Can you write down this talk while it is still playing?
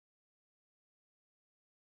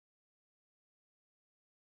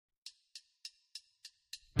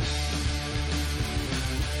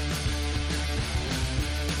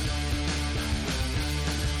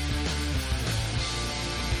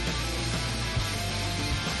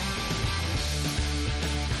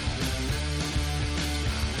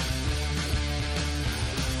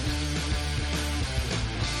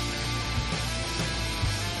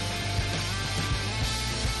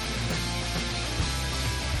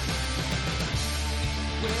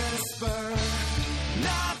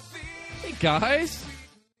guys.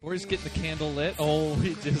 Corey's getting the candle lit. Oh,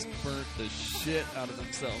 he just burnt the shit out of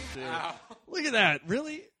himself, dude. Ow. Look at that.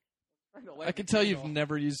 Really? I can tell you've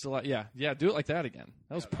never used a lot. Yeah, do it like that again.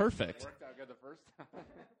 That was perfect. It worked out good the first time.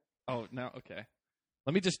 Oh, now, okay.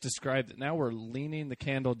 Let me just describe it. Now we're leaning the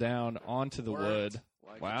candle down onto the wood.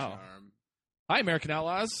 Like Wow. a charm. Hi, American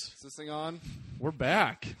Outlaws. Is this thing on? We're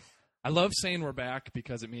back. I love saying we're back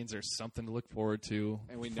because it means there's something to look forward to.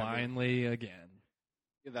 And we finally again.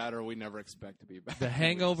 That or we never expect to be back. The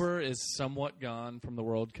hangover is somewhat gone from the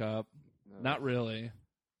World Cup. No. Not really,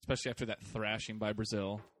 especially after that thrashing by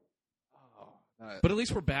Brazil. Oh, But at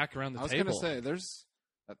least we're back around the I was table. going to say, there's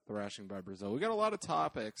that thrashing by Brazil. We got a lot of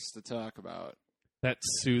topics to talk about. That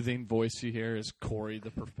soothing voice you hear is Corey,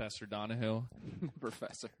 the Professor Donahue.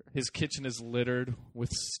 Professor. His kitchen is littered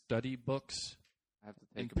with study books I have to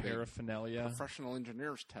and take a big paraphernalia. professional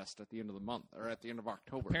engineer's test at the end of the month, or at the end of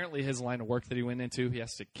October. Apparently, his line of work that he went into, he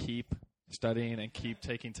has to keep studying and keep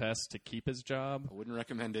taking tests to keep his job. I wouldn't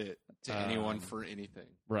recommend it to anyone for anything.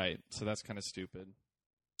 Right, so that's kind of stupid.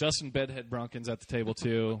 Justin Bedhead Brunkin's at the table,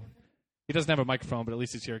 too. He doesn't have a microphone, but at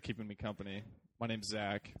least he's here keeping me company. My name's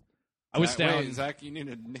Zach. I was down. Wait, Zach, you need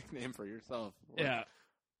a nickname for yourself. Like Yeah.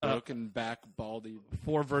 Broken back, baldy.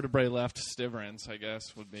 4 vertebrae left, Stiverance, I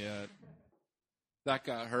guess, would be it. That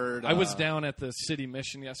got heard. I was down at the city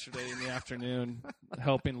mission yesterday in the afternoon,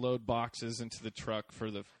 helping load boxes into the truck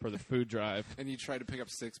for the food drive. And you tried to pick up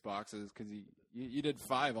 6 boxes because you did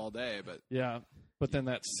 5 all day, but Yeah, but then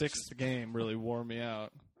that 6th game really wore me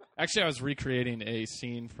out. Actually, I was recreating a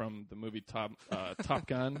scene from the movie Top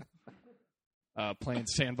Gun, playing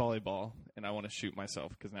sand volleyball, and I want to shoot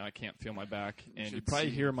myself because now I can't feel my back. And you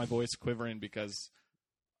probably hear my voice quivering because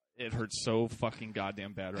it hurts so fucking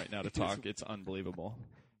goddamn bad right now to talk. It's unbelievable.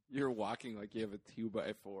 you're walking like you have a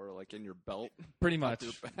 2x4 like in your belt. Pretty up much.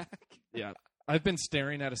 your back. Yeah. I've been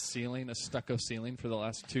staring at a stucco ceiling for the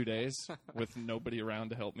last 2 days with nobody around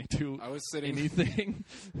to help me do I was sitting. anything.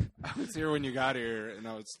 I was here when you got here, and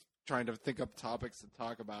I was trying to think up topics to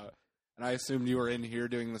talk about. And I assumed you were in here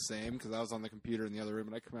doing the same because I was on the computer in the other room,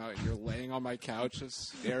 and I come out and you're laying on my couch, just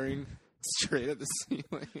staring straight at the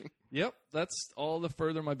ceiling. Yep, that's all the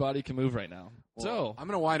further my body can move right now. Well, I'm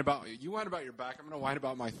gonna whine about you. Whine about your back. I'm gonna whine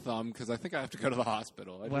about my thumb because I think I have to go to the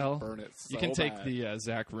hospital. I just burn it. You so can take bad. the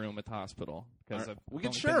Zach room at the hospital because We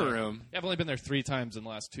can share a room. I've only been there 3 times in the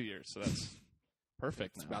last 2 years, so that's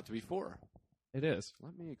perfect. It's now. about to be 4. It is.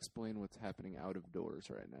 Let me explain what's happening out of doors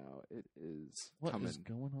right now. It is What coming. is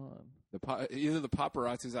going on? Either the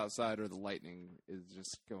paparazzi's outside or the lightning is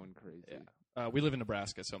just going crazy. Yeah. We live in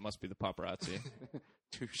Nebraska, so it must be the paparazzi.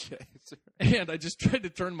 Touche. sir. And I just tried to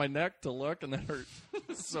turn my neck to look, and that hurt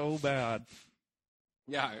so bad.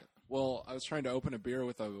 Yeah. Well, I was trying to open a beer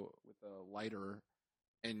with a lighter,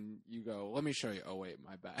 and you go, "Let me show you." Oh wait,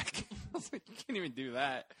 my back. I was like, "You can't even do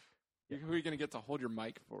that." Who are you going to get to hold your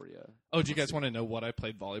mic for you? Oh, do you guys want to know what I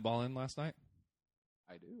played volleyball in last night?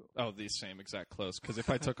 I do. Oh, these same exact clothes. Because if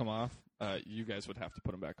I took them off, you guys would have to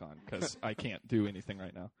put them back on because I can't do anything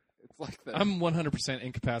right now. It's like that. I'm 100%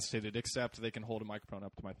 incapacitated, except they can hold a microphone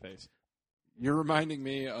up to my face. You're reminding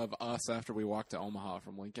me of us after we walked to Omaha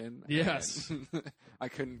from Lincoln. Yes. and I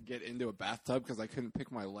couldn't get into a bathtub because I couldn't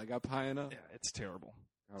pick my leg up high enough. Yeah, it's terrible.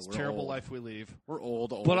 God, It's we're terrible old. life we lead. We're old.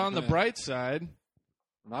 But on the men. bright side,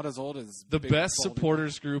 Not as old as the big best balding-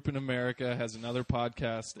 supporters group in America has another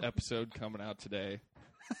podcast episode coming out today.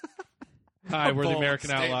 Hi, we're the bold American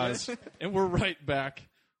statement. Outlaws, and we're right back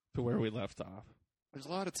to where we left off. There's a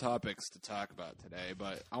lot of topics to talk about today,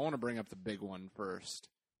 but I want to bring up the big one first.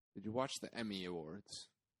 Did you watch the Emmy Awards?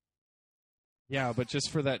 Yeah, but just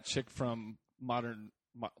for that chick from Modern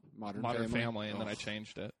Modern Family, and then I Ugh.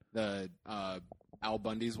 changed it. The Al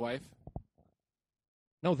Bundy's wife.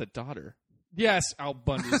 No, the daughter. Yes, Al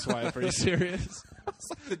Bundy's wife. Are you serious? It's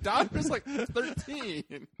like the daughter's like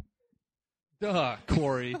 13. Duh,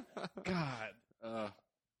 Corey. God.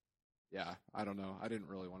 Yeah, I don't know. I didn't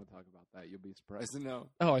really want to talk about that. You'll be surprised to know.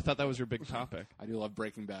 Oh, I thought that was your big topic. I do love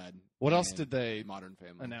Breaking Bad. What else and did they Modern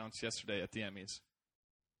Family announce yesterday at the Emmys?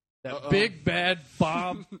 That Uh-oh. big bad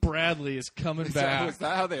Bob Bradley is coming back. Was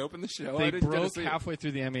that how they opened the show? They I didn't get to broke see it. halfway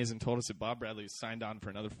through the Emmys and told us that Bob Bradley is signed on for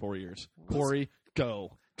another 4 years. Corey,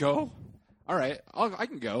 go. Go. All right, I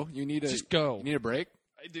can go. You need Just go. You need a break.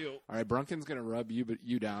 I do. All right, Brunkin's gonna rub you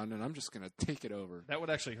down, and I'm just gonna take it over. That would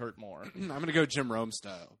actually hurt more. I'm gonna go Jim Rome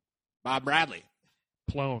style. Bob Bradley,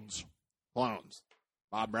 Clones. clones.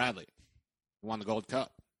 Bob Bradley won the Gold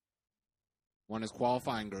Cup. Won his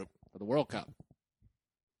qualifying group for the World Cup.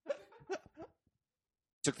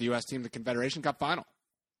 Took the U.S. team to the Confederation Cup final.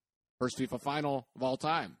 First FIFA final of all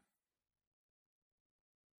time.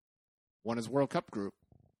 Won his World Cup group.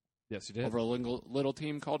 Yes, he did. over a little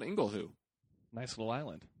team called Inglehoo. Nice little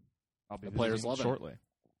island. I'll be The players visiting love it. shortly.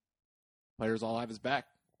 Players all have his back,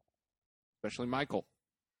 especially Michael.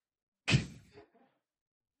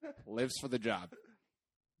 Lives for the job.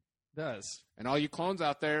 Does. And all you clones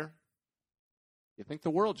out there, you think the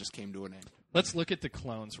world just came to an end. Let's look at the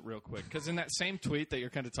clones real quick, because in that same tweet that you're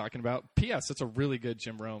kind of talking about, P.S., that's a really good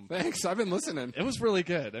Jim Rome. Thanks, I've been listening. It was really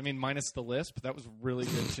good. I mean, minus the lisp, that was really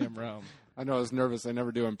good Jim Rome. I know I was nervous. I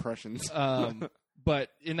never do impressions. But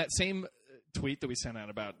in that same tweet that we sent out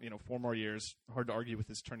about 4 more years, hard to argue with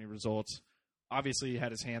his tourney results. Obviously, he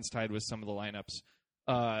had his hands tied with some of the lineups.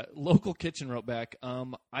 Local Kitchen wrote back,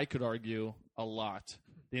 I could argue a lot.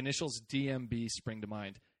 The initials DMB spring to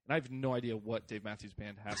mind. And I have no idea what Dave Matthews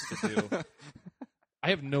Band has to do. I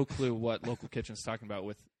have no clue what Local Kitchen's talking about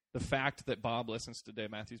with the fact that Bob listens to Dave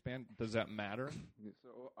Matthews Band. Does that matter?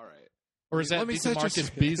 So, all right. Or is that Let me set Marcus your-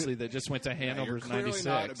 Beasley that just went to Hanover's you're clearly 96?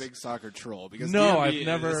 not a big soccer troll. Because No, DMB I've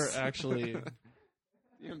never is, actually.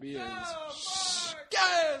 DMB is...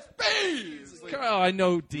 Yes, bees! Oh, I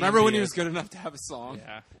know DMB. Remember when he was good enough to have a song?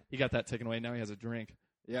 Yeah, he got that taken away. Now he has a drink.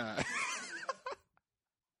 Yeah.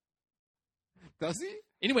 Does he?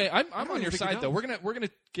 Anyway, I'm don't on even your think he side though. does. We're gonna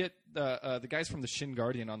get the guys from the Shin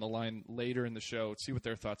Guardian on the line later in the show. See what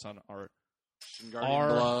their thoughts on are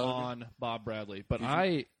on Bob Bradley. But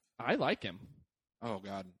I like him, Oh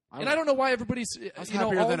God! and I don't know why everybody's I was you know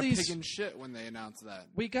happier all than a these. pig in shit when they announced that.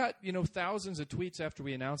 We got thousands of tweets after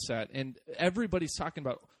we announced that, and everybody's talking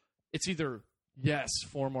about it's either yes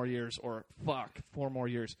 4 more years or fuck 4 more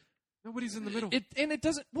years. Nobody's in the middle. It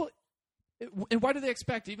doesn't. Well, and why do they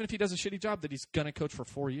expect, even if he does a shitty job, that he's going to coach for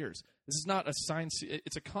 4 years? This is not a signed.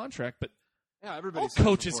 It's a contract, but yeah, all everybody's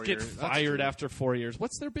coaches for 4 get years. That's fired true. after 4 years.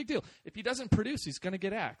 What's their big deal? If he doesn't produce, he's going to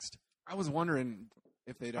get axed. I was wondering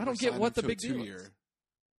if they'd. I Ever don't get sign what him the to big a deal 2-year.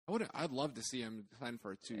 is. I'd love to see him sign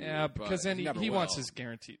for a 2-year. Yeah, because then never he wants will. his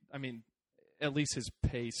guaranteed. I mean, at least his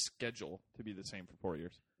pay schedule to be the same for 4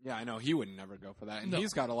 years. Yeah, I know he would never go for that, and No.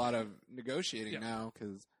 he's got a lot of negotiating Yeah. now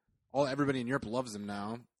because everybody in Europe loves him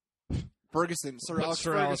now. Ferguson, Sir But Alex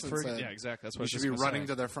Sir Alex Ferguson said yeah, exactly. That's what he I was should just be gonna running say.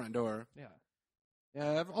 to their front door. Yeah.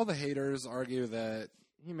 Yeah, all the haters argue that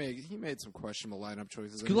he made some questionable lineup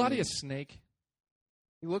choices. Is Gulati a snake?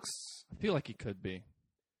 He looks. I feel like he could be.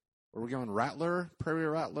 Are we going Rattler, Prairie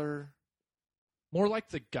Rattler? More like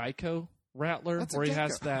the Geico Rattler, That's a where he gecko.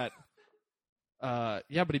 has that.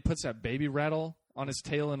 Yeah, but he puts that baby rattle on his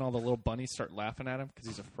tail, and all the little bunnies start laughing at him because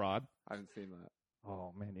he's a fraud. I haven't seen that.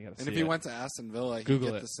 Oh man, you got to see And if he it. went to Aston Villa, he'd Google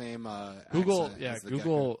get it. the same Google, accent yeah, as the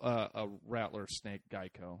Google a Rattler snake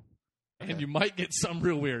Geico, and Okay. you might get some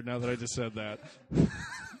real weird. Now that I just said that, gecko.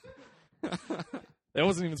 that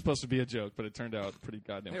wasn't even supposed to be a joke, but it turned out pretty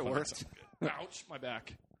goddamn. It funny. worked. Ouch, my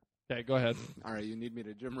back. Okay, go ahead. All right, you need me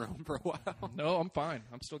to Jim Rome for a while. No, I'm fine.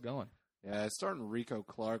 I'm still going. Yeah, it's starting Rico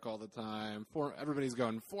Clark all the time. Everybody's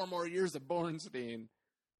going 4 more years of Bornstein.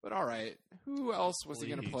 But all right, who else was he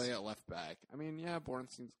going to Please. play at left back? I mean, yeah,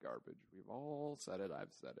 Bornstein's garbage. We've all said it.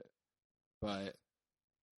 I've said it. But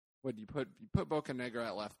what you put Bocanegra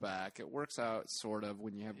at left back. It works out sort of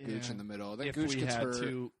when you have Gooch Yeah. in the middle. Then If Gooch we gets had hurt.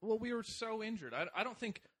 to, well, we were so injured. I don't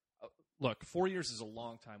think. Look, 4 years is a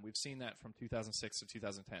long time. We've seen that from 2006 to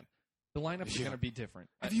 2010. The lineup is Yeah. going to be different.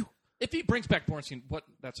 Have you? If he brings back Bornstein,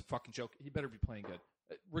 that's a fucking joke. He better be playing good.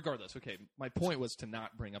 Regardless, okay. My point was to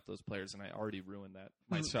not bring up those players, and I already ruined that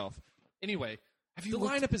myself. Anyway, Have the you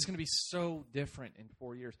looked- lineup is going to be so different in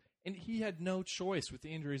 4 years, and he had no choice with the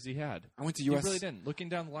injuries he had. I went to He US. really didn't. Looking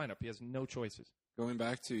down the lineup, he has no choices. Going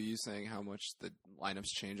back to you saying how much the lineups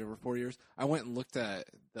change over 4 years, I went and looked at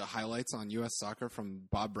the highlights on U.S. soccer from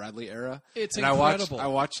Bob Bradley era. It's And incredible. I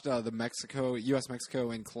watched the U.S.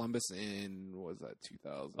 Mexico in Columbus in, what was that,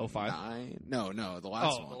 2009? 05? No, the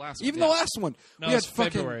last Oh, one. the last one, Even yeah. the last one. No, we it had was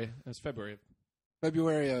fucking February. It was February.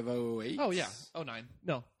 February of 08? Oh, yeah. 09.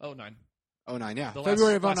 No, 09. 09, yeah. The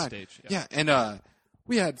February last, of 09. last stage. Yeah, and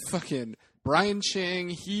we had fucking Brian Ching,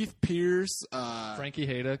 Heath Pierce, Frankie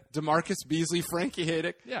Haydick. DeMarcus Beasley, Frankie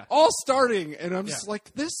Haydick. Yeah. All starting. And I'm just Yeah.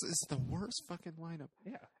 like, this is the worst fucking lineup.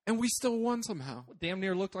 Yeah. And we still won somehow. Damn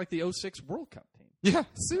near looked like the 06 World Cup team. Yeah,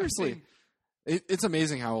 seriously. I mean, It's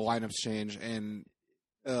amazing how lineups change. And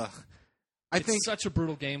I it's think such a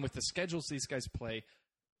brutal game with the schedules these guys play.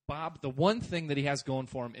 Bob, the one thing that he has going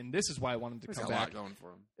for him, and this is why I want him to he's come got a lot back. going for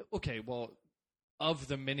him. Okay, well, of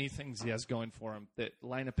the many things he has going for him, that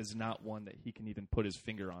lineup is not one that he can even put his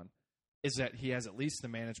finger on. Is that he has at least the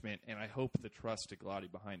management, and I hope the trust to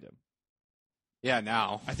Galati behind him. Yeah,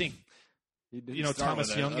 now. I think He didn't start Thomas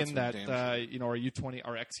with it. That's Youngin, for that damn sure. our U20,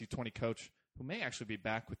 our ex U20 coach, who may actually be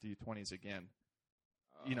back with the U20s again.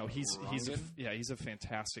 He's Rangan? a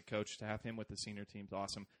fantastic coach. To have him with the senior team's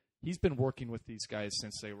awesome. he's been working with these guys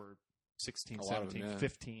since they were 16, A lot of 17, them, yeah.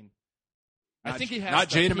 15. Not I think he has not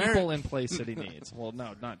the Jay people DeMerit. in place that he needs. Well,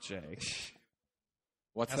 no, not Jay.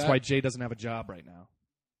 What's That's that? why Jay doesn't have a job right now.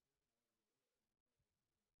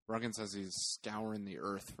 Brunken says he's scouring the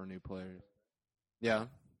earth for new players. Yeah.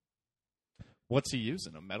 What's he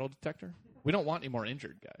using? A metal detector? We don't want any more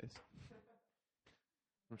injured guys.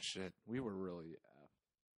 Oh, shit. We were really...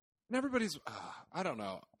 and everybody's... I don't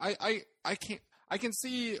know. I can't... I can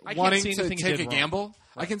see I can't wanting see to anything he take did a wrong. gamble.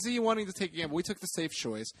 I Right. can see you wanting to take a gamble. We took the safe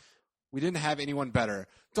choice. We didn't have anyone better.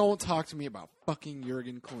 Don't talk to me about fucking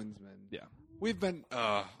Jurgen Klinsmann. Yeah. We've been...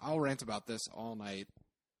 I'll rant about this all night.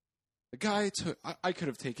 The guy took... I could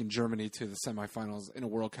have taken Germany to the semifinals in a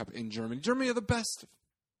World Cup in Germany. Germany are the best.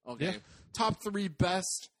 Okay. Yeah. Top 3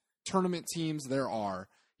 best tournament teams there are.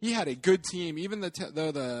 He had a good team, even though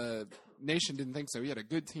the nation didn't think so. He had a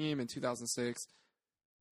good team in 2006.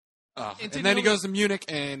 And then he goes to Munich,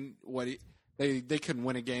 and they couldn't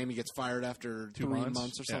win a game. He gets fired after 3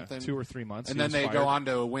 months or something. 2 or 3 months. And he then was they fired. go on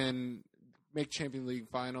to make Champions League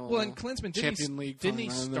final. Well, and Klinsmann, Champion League didn't he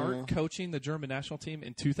final. start coaching the German national team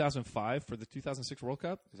in 2005 for the 2006 World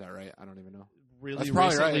Cup? Is that right? I don't even know. Really That's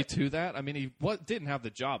probably recently right. to that? I mean, he didn't have the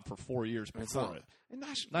job for 4 years It's before it. and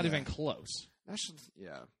Not even close.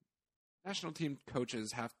 National team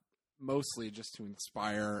coaches have mostly just to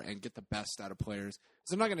inspire and get the best out of players.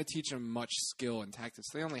 So they're not going to teach them much skill and tactics.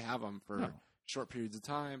 They only have them for No. short periods of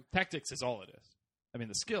time. Tactics is all it is. I mean,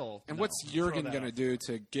 the skill. And no, what's throw Jurgen that going to out. do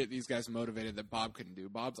to get these guys motivated that Bob couldn't do?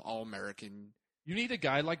 Bob's all-American, You need a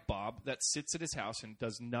guy like Bob that sits at his house and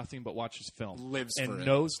does nothing but watches film. lives for And it.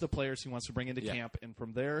 knows the players he wants to bring into Yeah. camp, and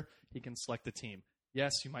from there he can select the team.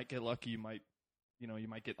 Yes, you might get lucky. You might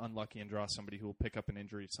get unlucky and draw somebody who will pick up an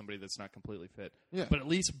injury, somebody that's not completely fit. Yeah. But at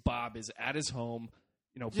least Bob is at his home,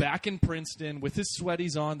 Yeah. back in Princeton with his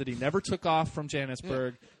sweaties on that he never took off from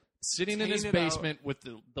Johannesburg, sitting in his Painted basement with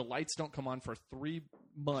the lights don't come on for 3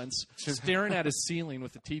 months, staring at his ceiling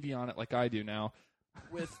with the TV on it like I do now,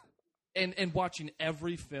 with and watching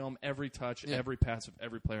every film, every touch, Yeah. every pass of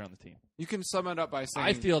every player on the team. You can sum it up by saying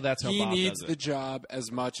I feel that's how he Bob needs does it. the job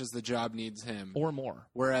as much as the job needs him. Or more.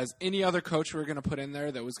 Whereas any other coach we were going to put in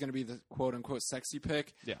there that was going to be the quote-unquote sexy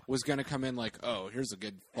pick Yeah. was going to come in like, oh, here's a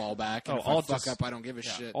good fallback. And Oh, if I'll I fuck just- up, I don't give a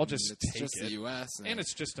shit. I'll And just it's take just it. the U.S. And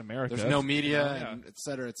it's just America. there's no media, Yeah. and et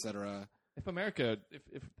cetera, et cetera. If America,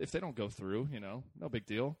 if they don't go through, no big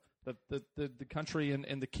deal. The country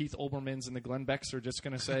and the Keith Olbermans and the Glenn Becks are just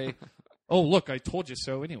going to say, "Oh, look, I told you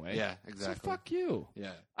so." Anyway, Yeah, exactly. So fuck you.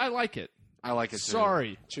 Yeah, I like it. I like it too.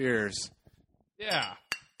 Sorry. Cheers. Yeah,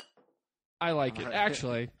 I like it. All right.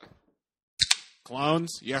 Actually,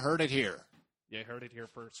 Clones, you heard it here. you heard it here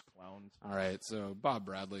first, clowns. All right, so Bob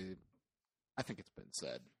Bradley, I think it's been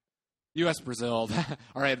said. U.S. Brazil.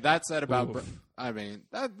 All right, that said about. Oof.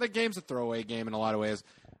 The game's a throwaway game in a lot of ways.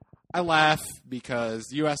 I laugh because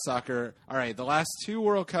U.S. soccer. All right, the last 2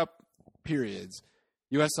 World Cup periods,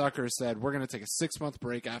 U.S. soccer said we're going to take a 6-month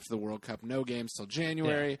break after the World Cup. No games till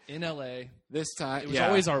January. Yeah, in L.A. This time, It was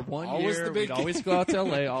always our one Always year. the big We'd always game. go out to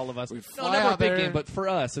L.A. All of us. We'd No, fly never a out big there. game, but for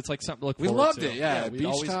us, it's like something to look We forward loved to. it. Yeah, we'd beach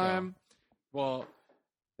always go. time. Well,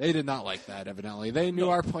 they did not like that. Evidently, they knew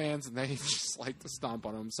our plans and they just like to stomp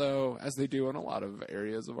on them. So, as they do in a lot of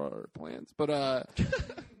areas of our plans, but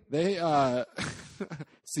they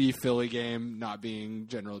see Philly game not being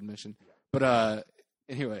general admission. But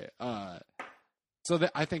anyway, so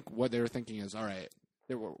I think what they were thinking is, all right,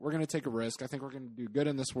 we're going to take a risk. I think we're going to do good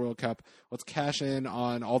in this World Cup. Let's cash in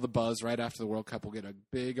on all the buzz right after the World Cup. We'll get a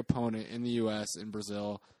big opponent in the U.S. in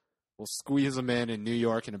Brazil. We'll squeeze them in New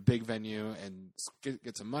York in a big venue and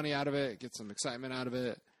get some money out of it, get some excitement out of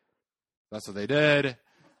it. That's what they did.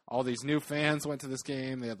 All these new fans went to this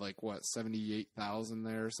game. They had 78,000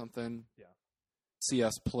 there or something. Yeah. See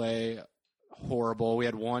us play horrible. We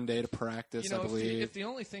had 1 day to practice, I If believe. the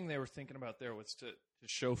only thing they were thinking about there was to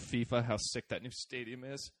show FIFA how sick that new stadium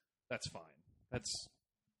is, that's fine. That's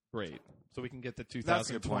great. So we can get the That's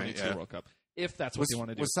a good point, 2022 yeah. World Cup. If that's what they want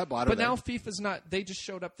to do. Was Sepp Blatter But there? now FIFA's not. They just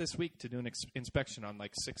showed up this week to do an inspection on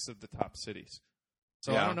 6 of the top cities.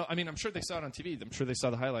 So Yeah. I don't know. I mean, I'm sure they saw it on TV. I'm sure they saw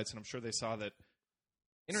the highlights, and I'm sure they saw that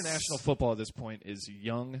international football at this point is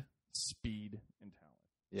young, speed, and talent,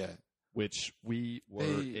 Yeah. which we were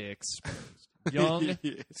They- exposed. Young,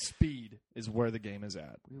 speed is where the game is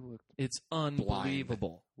at. We looked It's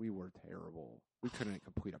unbelievable. We were terrible. We couldn't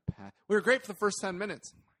complete a pass. We were great for the first 10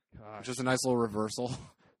 minutes, Gosh. which is a nice little reversal.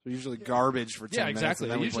 We're usually garbage for 10 Yeah, minutes, exactly.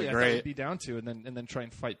 and then we Usually play I thought we'd great. be down to and then try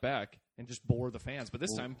and fight back and just bore the fans. But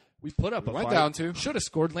this time we put up We a went fight. down to. Should have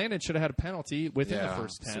scored. Landon should have had a penalty within the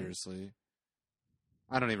first 10. Seriously.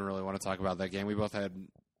 I don't even really want to talk about that game. We both had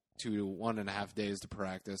 1.5 days to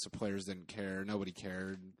practice. The players didn't care. Nobody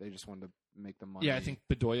cared. They just wanted to make the money. Yeah, I think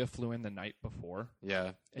Bedoya flew in the night before.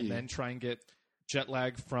 Yeah. And then try and get jet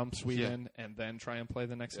lag from Sweden and then try and play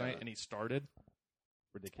the next night. And he started.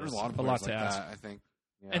 Ridiculous. There's a lot of a lot players to like ask. that, I think.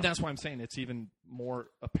 Yeah. And that's why I'm saying it's even more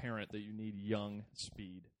apparent that you need young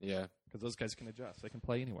speed. Yeah. Because those guys can adjust. They can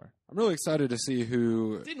play anywhere. I'm really excited to see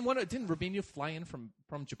who... Didn't Robinho fly in from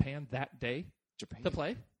Japan that day Japan. to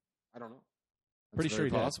play? I don't know. That's Pretty sure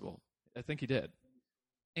he possible. did. I think he did.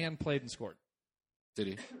 And played and scored. Did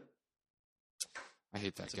he? I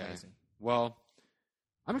hate that That's guy. amazing. Well,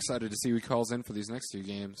 I'm excited to see who he calls in for these next 2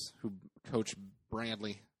 games. Who Coach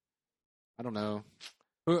Bradley. I don't know.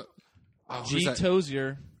 Who? G.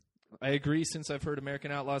 Tozier. I agree since I've heard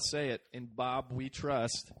American Outlaws say it. In Bob, we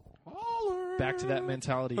trust. Back to that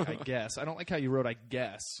mentality, I guess. I don't like how you wrote I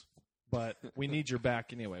guess. But we need your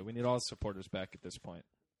back anyway. We need all the supporters back at this point.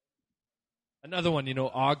 Another one,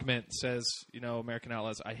 Augment says, American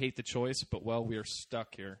Outlaws, I hate the choice, but, we are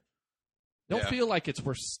stuck here. Don't feel like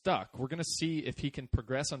we're stuck. We're going to see if he can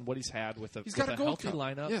progress on what he's had with a healthy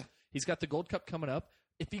lineup. Yeah. He's got the Gold Cup coming up.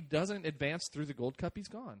 If he doesn't advance through the Gold Cup, he's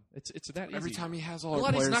gone. It's that easy. Every time he has all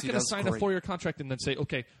our Pilates players, not he going to does sign great. a 4-year contract and then say,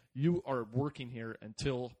 okay, you are working here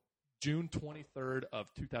until June 23rd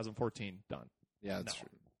of 2014. Done. Yeah, that's true.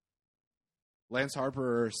 Lance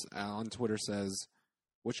Harper on Twitter says,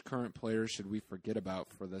 which current players should we forget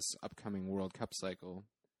about for this upcoming World Cup cycle?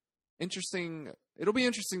 Interesting. It'll be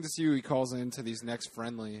interesting to see who he calls into these next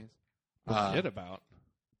friendlies. Forget about.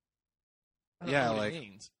 I don't know what it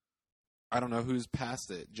means. I don't know who's past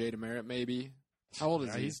it. Jay DeMerit, maybe. How old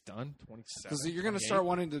is he? He's done. 27. Because you're going to start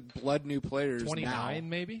wanting to blood new players 29, now.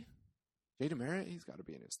 maybe? Jay DeMerit, he's got to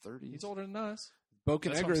be in his 30s. He's older than us.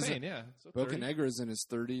 Bocanegra is in his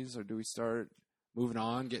 30s, or do we start moving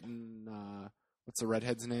on, getting, what's the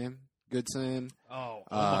redhead's name? Goodson. Oh,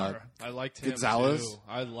 Omar. I liked him, Gonzalez. too.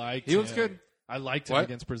 I liked him. He was good. I liked him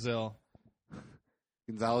against Brazil.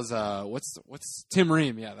 Gonzalez, what's Tim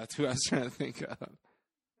Ream? Yeah, that's who I was trying to think of.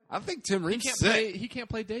 I think Tim Ream's sick. He can't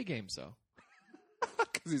play day games, though.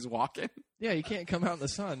 Because he's walking? Yeah, he can't come out in the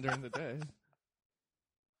sun during the day.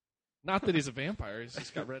 Not that he's a vampire. He's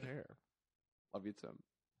just got red hair. Love you, Tim.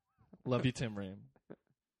 Love you, Tim Ream.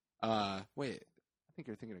 Wait. I think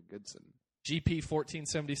you're thinking of Goodson.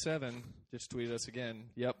 GP1477 just tweeted us again.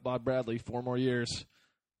 Yep, Bob Bradley, 4 more years.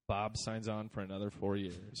 Bob signs on for another 4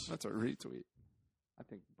 years. That's a retweet. I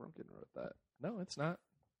think Brunken wrote that. No, it's not.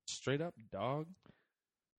 Straight up, dog.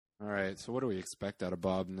 All right, so what do we expect out of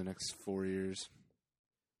Bob in the next 4 years?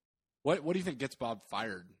 What do you think gets Bob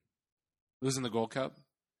fired? Losing the Gold Cup?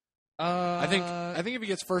 I think if he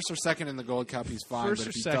gets first or second in the Gold Cup, he's fine. First but or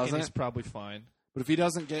if he second, doesn't, he's probably fine. But if he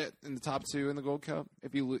doesn't get in the top 2 in the Gold Cup,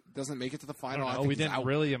 if he doesn't make it to the final, I think we he's didn't out.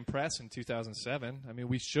 really impress in 2007. I mean,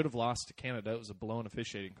 we should have lost to Canada. It was a blown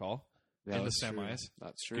officiating call in the semis. True.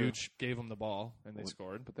 That's true. Gooch gave them the ball and they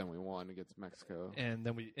scored. But then we won against Mexico. And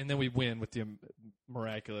then we win with the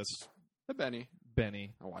miraculous Benny.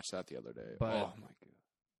 I watched that the other day. But, oh my god.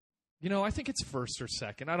 I think it's first or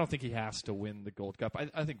second. I don't think he has to win the Gold Cup.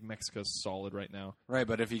 I think Mexico's solid right now. Right,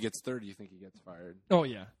 but if he gets third, you think he gets fired? Oh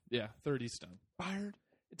yeah, 30's done. Fired?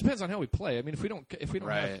 It depends on how we play. I mean, if we don't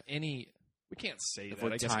right. have any, we can't say if that.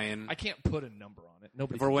 We're I guess tying, I can't put a number on it.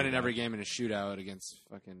 Nobody. If we're winning every game in a shootout against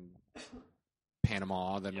fucking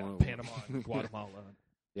Panama, then Panama and Guatemala.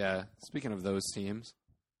 Yeah. Speaking of those teams,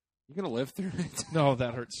 you gonna live through it? No,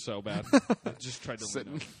 that hurts so bad. I just tried to sit.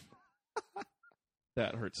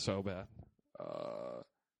 That hurts so bad.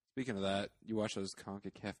 Speaking of that, you watch those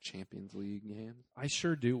CONCACAF Champions League games? I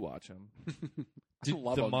sure do watch them. I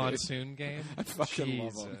love the them, monsoon dude. game. I fucking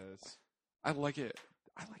love Jesus. them. I like it.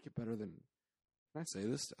 I like it better than. Can I say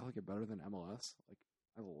this? I like it better than MLS. Like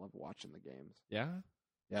I love watching the games. Yeah.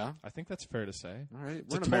 Yeah. I think that's fair to say. All right, It's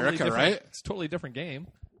we're in totally America, right? It's a totally different game.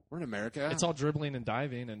 We're in America. It's all dribbling and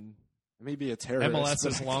diving, and it may be a terrorist. MLS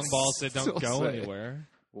is but long balls that don't go anywhere.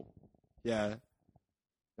 Well, yeah.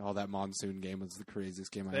 Oh, that monsoon game was the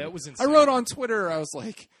craziest game I That had. was insane. I wrote on Twitter, I was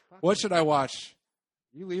like, what should I watch?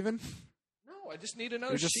 You leaving? No, I just need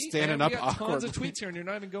another You're just sheet. standing man. up we got tons of awkwardly. tweets here, and you're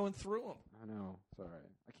not even going through them. I know. Sorry.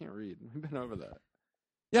 I can't read. We've been over that.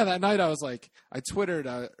 Yeah, that night I was like, I twittered,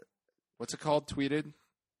 what's it called? Tweeted,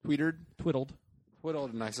 Twiddled,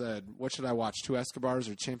 and I said, what should I watch? 2 Escobars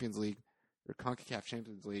or Champions League? Or CONCACAF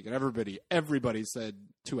Champions League? And everybody said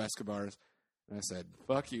 2 Escobars. And I said,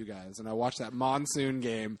 fuck you guys. And I watched that monsoon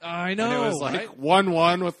game. I know. And it was like right?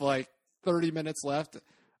 1-1 with like 30 minutes left.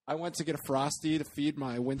 I went to get a Frosty to feed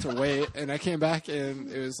my winter weight, and I came back and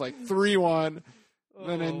it was like 3-1.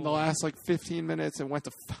 Then in the last like 15 minutes, it went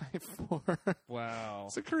to 5-4. Wow.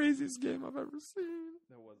 It's the craziest game I've ever seen.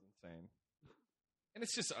 was insane. And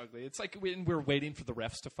it's just ugly. It's like we're waiting for the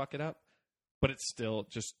refs to fuck it up, but it's still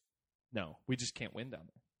just, no, we just can't win down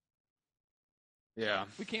there. Yeah.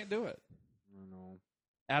 We can't do it. I don't know.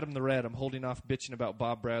 Adam the Red, I'm holding off bitching about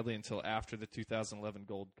Bob Bradley until after the 2011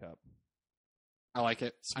 Gold Cup. I like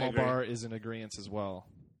it. Small Bar is in agreement as well.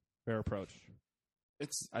 Fair approach.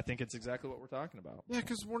 I think it's exactly what we're talking about. Yeah,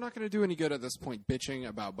 because we're not going to do any good at this point bitching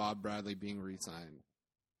about Bob Bradley being re-signed.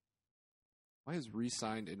 Why is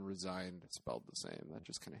re-signed and resigned spelled the same? That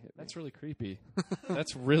just kind of hit me. That's really creepy.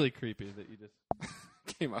 That's really creepy that you just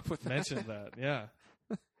came up with that. Mentioned that. Yeah.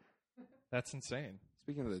 That's insane.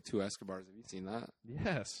 Speaking of the two Escobars, have you seen that?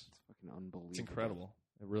 Yes. It's fucking unbelievable. It's incredible.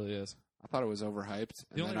 It really is. I thought it was overhyped.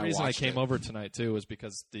 The only reason I came over tonight, too, was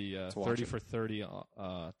because the 30 for 30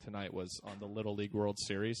 tonight was on the Little League World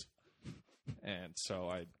Series. And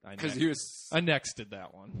so I nexted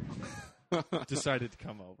that one. Decided to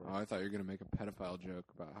come over. Oh, I thought you were going to make a pedophile joke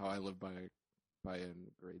about how I lived by in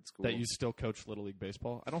grade school. That you still coach Little League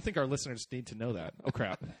Baseball? I don't think our listeners need to know that. Oh,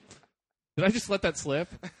 crap. Did I just let that slip?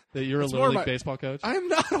 That you're a Little League baseball coach? I am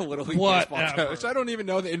not a Little League baseball coach. I don't even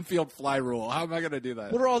know the infield fly rule. How am I going to do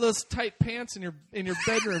that? What are all those tight pants in your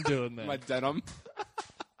bedroom doing then? My denim.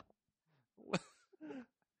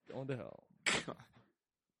 Going to hell.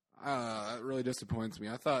 That really disappoints me.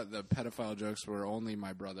 I thought the pedophile jokes were only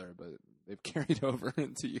my brother, but they've carried over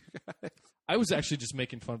into you guys. I was actually just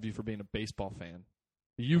making fun of you for being a baseball fan.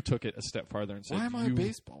 You took it a step farther and said, "Why am I a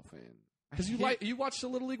baseball fan?" Because you watched the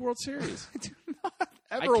Little League World Series. I do not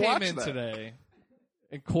ever watch that. I came in today,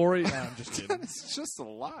 and Corey... No, I'm just kidding. It's just a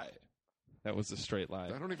lie. That was a straight lie.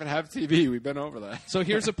 I don't even have TV. We've been over that. So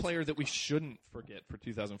here's a player that we shouldn't forget for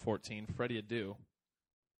 2014. Freddie Adu.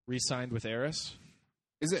 Re-signed with Eris.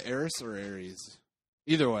 Is it Eris or Aries?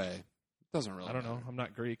 Either way. It doesn't really matter. I don't know. I'm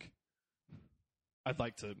not Greek. I'd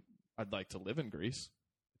like to live in Greece.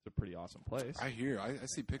 It's a pretty awesome place. I hear. I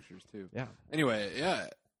see pictures, too. Yeah. Anyway, yeah.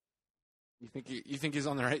 You think he's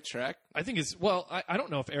on the right track? I think it's I don't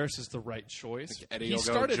know if Eris is the right choice. Eddie will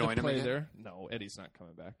started to play him there. No, Eddie's not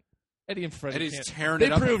coming back. Eddie and Freddie. Eddie's tearing they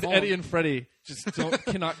it up. They proved Eddie and Freddie just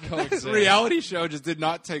cannot coexist. His reality show just did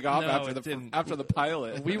not take off No, after the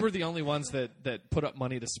pilot. We were the only ones that put up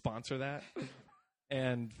money to sponsor that.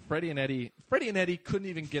 And Freddie and Eddie couldn't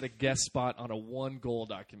even get a guest spot on a One Goal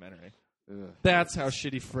documentary. Ugh. That's how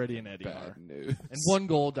shitty Freddie and Eddie are. News. And One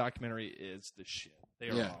Goal documentary is the shit. They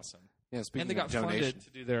are awesome. Yeah, and they got funded to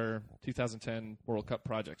do their 2010 World Cup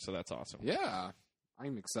project, so that's awesome. Yeah,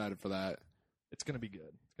 I'm excited for that. It's going to be good.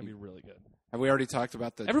 It's going to be really good. Have we already talked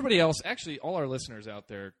about the... Everybody else, actually, all our listeners out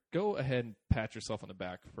there, go ahead and pat yourself on the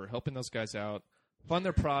back for helping those guys out, fund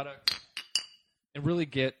their product, and really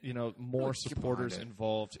get more supporters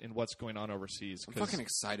involved in what's going on overseas. I'm fucking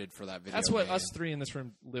excited for that video. That's what us three in this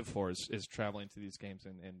room live for, is traveling to these games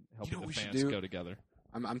and helping the fans go together.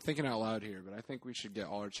 I'm thinking out loud here, but I think we should get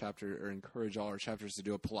all our encourage all our chapters to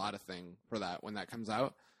do a Pilata thing for that when that comes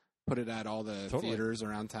out. Put it at all the theaters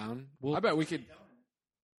around town. I bet we could.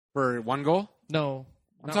 For One Goal? No.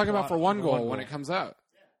 I'm talking about for One Goal when it comes out.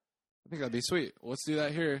 I think that'd be sweet. Let's do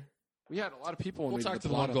that here. We had a lot of people. We'll talk to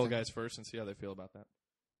the One Goal guys first and see how they feel about that.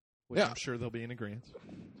 Which I'm sure they'll be in agreement.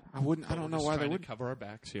 I don't know why they would cover our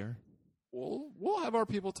backs here. We'll have our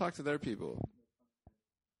people talk to their people.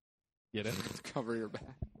 Get it? Cover your back.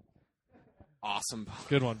 Awesome.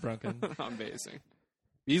 Good one, Brunken. Amazing.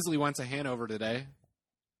 Beasley went to Hanover today.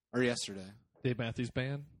 Or yesterday. Dave Matthews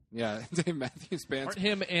Band? Yeah, Dave Matthews Band. Aren't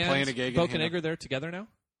him and Bocanegra there together now?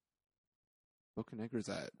 Bocanegra's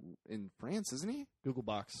in France, isn't he? Google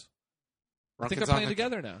Box. I think they're playing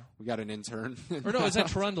together now. We got an intern. Or no, is that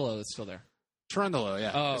Tarundolo that's still there? Tarundolo,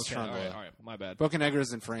 yeah. Oh, okay. All right. My bad.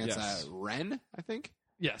 Bocanegra's in France at Rennes, I think?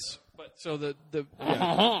 Yes. But so the the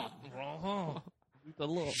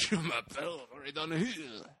little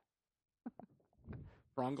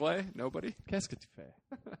Franglais? Nobody? Qu'est-ce que tu fais?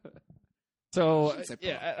 So,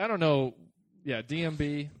 I don't know. Yeah,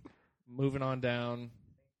 DMB, moving on down.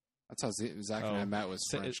 That's how Zach and I met was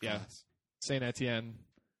French class. Saint Etienne.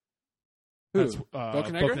 Who?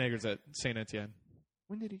 Bocanegra's at Saint Etienne.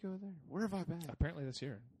 When did he go there? Where have I been? Apparently this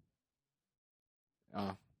year.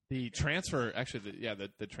 The transfer, actually,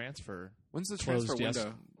 the transfer. When's the transfer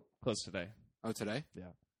window? Closed today. Oh, today? Yeah.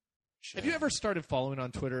 Shit. Have you ever started following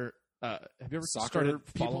on Twitter? Have you ever started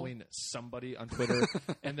following somebody on Twitter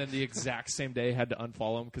and then the exact same day had to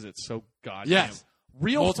unfollow them because it's so goddamn? Yes.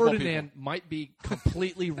 Real Multiple Ferdinand might be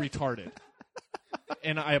completely retarded.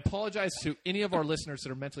 And I apologize to any of our listeners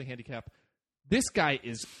that are mentally handicapped. This guy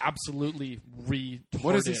is absolutely retarded.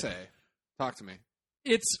 What does he say? Talk to me.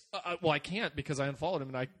 It's I can't because I unfollowed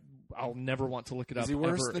him and I'll never want to look it up. Is he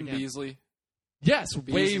worse than again. Beasley? Yes,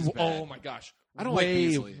 Beasley's bad. oh my gosh. I don't like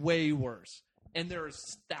Beasley. Way worse. And there's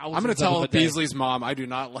thousands I'm going to tell of them a day. Beasley's mom I do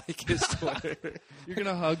not like his Twitter. You're going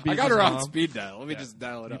to hug I Beasley's got her mom. on speed dial. Let me Yeah. just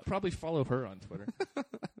dial it You up. probably follow her on Twitter.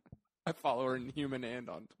 I follow her in human and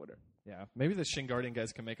on Twitter. Yeah, maybe the Shin Guardian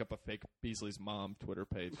guys can make up a fake Beasley's mom Twitter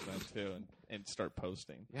page for them too, and start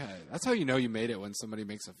posting. Yeah, that's how you know you made it when somebody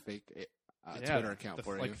makes a fake Yeah, Twitter account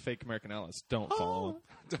for like you. fake American Alice. Don't follow him.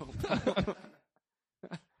 Don't.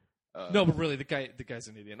 No, but really, the guy's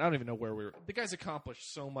an idiot. I don't even know where we were. The guy's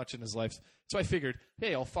accomplished so much in his life. So I figured,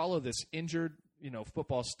 hey, I'll follow this injured,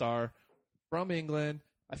 football star from England.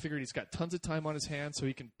 I figured he's got tons of time on his hands, so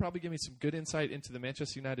he can probably give me some good insight into the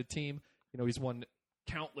Manchester United team. He's won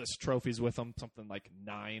countless trophies with them, something like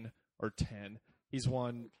 9 or 10. He's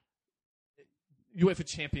won UEFA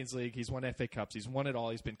Champions League. He's won FA Cups. He's won it all.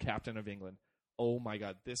 He's been captain of England. Oh, my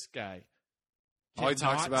God. This guy. All he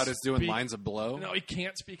talks cannot about is doing speak- lines of blow. No, he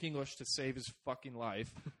can't speak English to save his fucking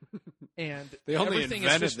life. And They only everything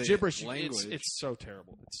is invented just the gibberish. language. It's so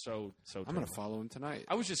terrible. It's so I'm terrible. going to follow him tonight.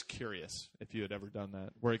 I was just curious if you had ever done that,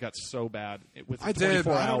 where it got so bad with I 24 did,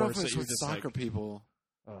 but I don't know hours if that it's you were with just soccer like, people.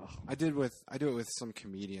 oh, I do it with some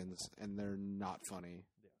comedians, and they're not funny.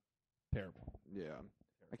 terrible. Yeah,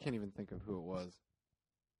 I can't even think of who it was.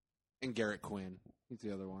 And Garrett Quinn, he's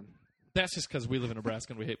the other one. That's just because we live in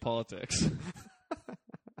Nebraska and we hate politics.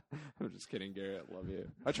 I'm just kidding, Garrett. Love you.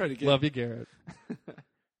 I tried to get Love you, Garrett.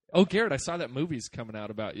 Oh, Garrett, I saw that movie's coming out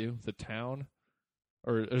about you, The Town.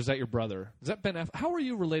 Or is that your brother? Is that Ben Affleck? How are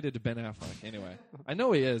you related to Ben Affleck, anyway? I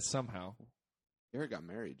know he is somehow. Garrett got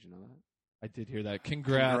married. You know that? I did hear that.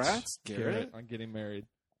 Congrats, Congrats, Garrett. on getting married.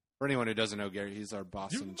 For anyone who doesn't know, Garrett, he's our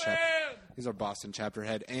Boston man! He's our Boston chapter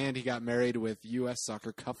head, and he got married with U.S.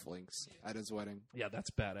 soccer cufflinks at his wedding. Yeah,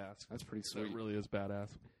 that's badass. That's pretty sweet. That really is badass.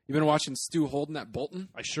 You been watching Stu Holden at Bolton?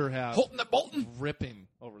 I sure have. Holden at Bolton? Ripping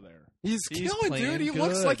over there. He's killing, playing dude. He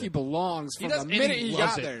looks good. like he belongs from the and minute he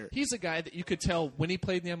loves got it. there. He's a guy that you could tell when he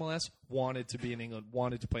played in the MLS, wanted to be in England,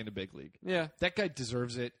 wanted to play in a big league. Yeah. That guy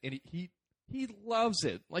deserves it, and he loves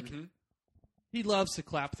it. Like he loves to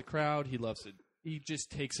clap the crowd. He loves it. He just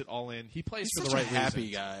takes it all in. He plays He's for such the right a happy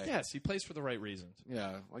reasons. guy. Yes, he plays for the right reasons.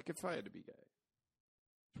 Yeah, like if I had to be gay.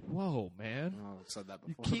 Whoa, man! Oh, I've said that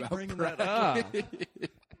You before. keep about bringing Brad. that up.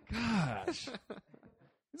 Gosh,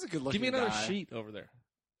 He's a good looking give me another guy. sheet over there.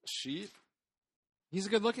 Sheet? He's a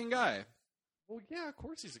good looking guy. Well, yeah, of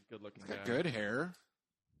course he's a good-looking He's guy. got good hair.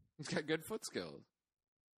 He's got good foot skills.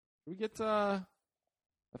 Can we get a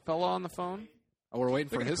fella on the phone? Oh, we're waiting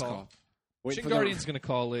They're for gonna his call. call. Waiting Shin for Guardian's going to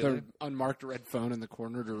call later. their unmarked red phone in the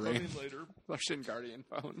corner to ring. later. Our Shin Guardian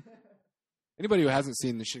phone. Anybody who hasn't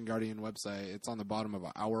seen the Shin Guardian website, it's on the bottom of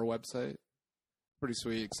our website. Pretty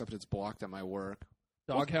sweet, except it's blocked at my work.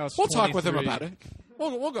 Doghouse. We'll talk with him 23. about it.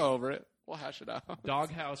 We'll go over it. We'll hash it out.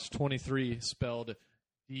 Doghouse 23 spelled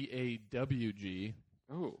DAWG.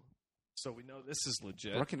 Oh, So we know this is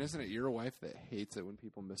legit Brooke, isn't it your wife that hates it when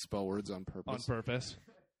people misspell words on on purpose? purpose,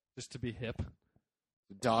 just to be hip.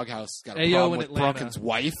 The Doghouse got a Ayo problem in with Atlanta. Brooken's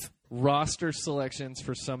wife. Roster selections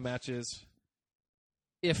for some matches,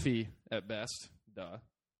 iffy at best. Duh.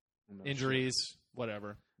 Injuries,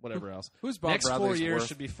 whatever else. Who's Bob Next 4 Bradley's years worth?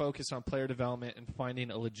 should be focused on player development and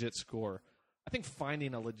finding a legit score. I think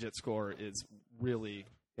finding a legit score is really,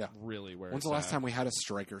 really where When's it's the last at. time we had a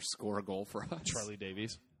striker score a goal for us? Charlie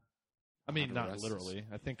Davies. I mean, The not rest literally.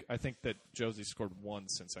 I think that Josie scored one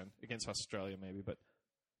since then against Australia, maybe. But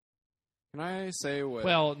Can I say what?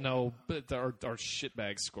 well, no. But our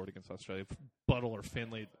shitbags scored against Australia. Buttle or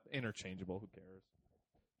Finley, interchangeable. Who cares?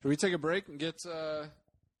 Should we take a break and get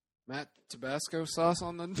Matt Tabasco sauce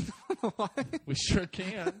on the line? We sure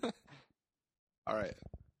can. All right.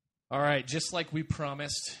 All right, just like we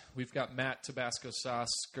promised, we've got Matt Tabasco Sauce,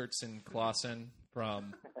 Skirtson Clausen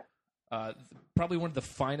from probably one of the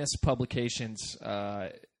finest publications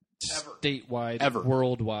statewide, Ever.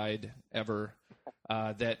 worldwide, ever.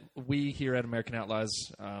 That we here at American Outlaws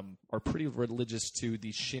are pretty religious to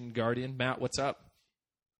the Shin Guardian. Matt, what's up?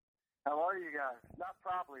 How are you guys? Not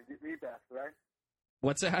probably the best, right?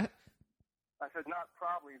 What's that? I said not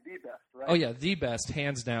probably the best, right? Oh, yeah, the best,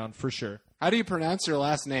 hands down, for sure. How do you pronounce your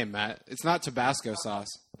last name, Matt? It's not Tabasco sauce.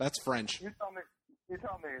 That's French. You tell me. It's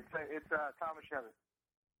Thomas Shevin.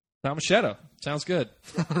 Tomaschetto. Sounds good.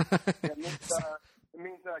 It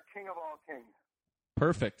means king of all kings.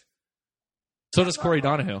 Perfect. So does Corey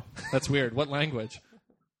Donahue. That's weird. What language?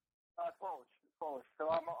 Polish. So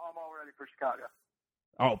I'm all ready for Chicago.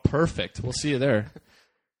 Oh, perfect. We'll see you there.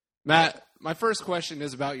 Matt, my first question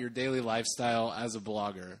is about your daily lifestyle as a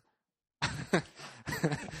blogger.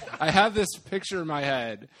 I have this picture in my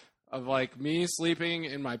head of like me sleeping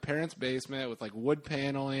in my parents' basement with like wood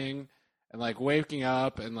paneling and like waking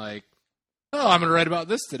up and like, oh, I'm gonna write about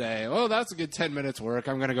this today. Oh, that's a good 10 minutes work.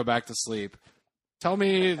 I'm gonna go back to sleep. Tell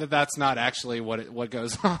me that that's not actually what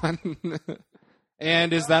goes on.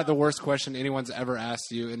 And is that the worst question anyone's ever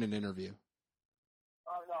asked you in an interview?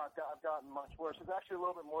 Oh, no, I've gotten much worse. It's actually a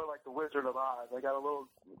little bit more like the Wizard of Oz. I got a little,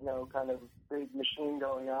 kind of big machine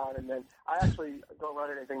going on, and then I actually don't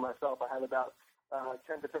write anything myself. I have about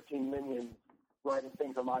 10 to 15 minions writing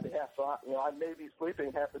things on my behalf. So, I may be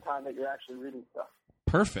sleeping half the time that you're actually reading stuff.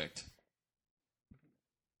 Perfect.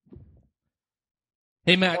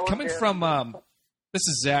 Hey, Matt, coming from this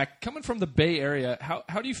is Zach. Coming from the Bay Area,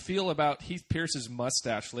 how do you feel about Heath Pierce's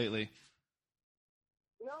mustache lately?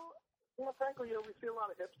 Frankly, we see a lot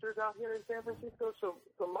of hipsters out here in San Francisco, so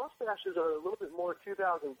mustaches are a little bit more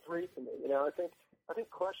 2003 to me. I think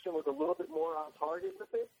Question was a little bit more on target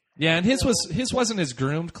with it. Yeah, and his wasn't as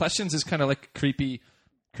groomed. Questions is kind of like a creepy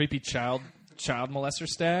child molester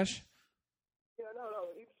stash. Yeah, no,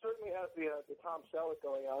 he certainly has the Tom Selleck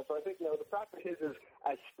going on. So I think the fact that his is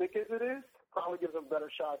as thick as it is probably gives him a better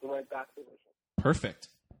shot at the right back position. Perfect.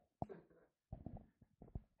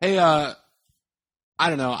 Hey, I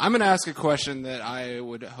don't know. I'm going to ask a question that I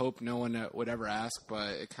would hope no one would ever ask,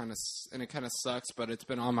 but it kind of sucks, but it's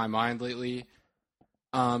been on my mind lately.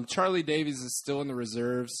 Charlie Davies is still in the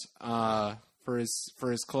reserves for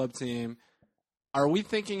his club team. Are we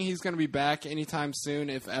thinking he's going to be back anytime soon,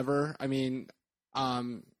 if ever? I mean,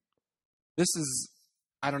 this is,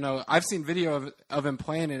 I don't know. I've seen video of him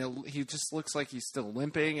playing, and he just looks like he's still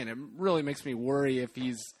limping, and it really makes me worry if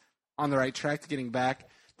he's on the right track to getting back.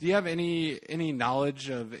 Do you have any knowledge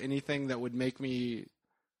of anything that would make me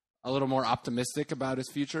a little more optimistic about his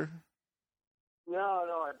future? No,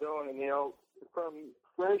 I don't. And from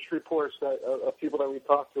French reports of people that we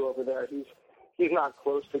talked to over there, he's not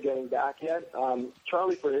close to getting back yet.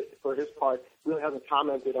 Charlie, for his part, really hasn't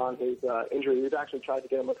commented on his injury. We've actually tried to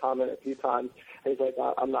get him a comment a few times, and he's like,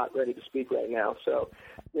 "I'm not ready to speak right now." So,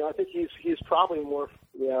 I think he's probably more.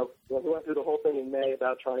 He went through the whole thing in May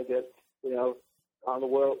about trying to get on the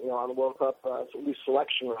World Cup at least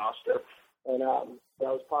selection roster, and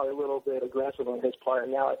that was probably a little bit aggressive on his part.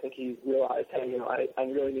 And now I think he realized, hey, I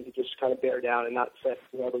really need to just kind of bear down and not set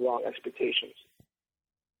the wrong expectations.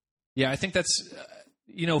 Yeah, I think that's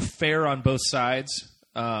fair on both sides.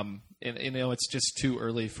 And it's just too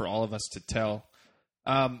early for all of us to tell.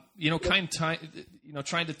 Trying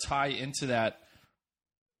to tie into that.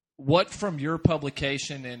 What from your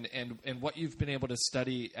publication and what you've been able to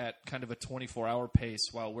study at kind of a 24-hour pace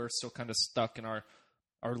while we're still kind of stuck in our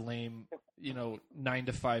lame,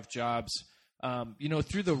 9-to-5 jobs,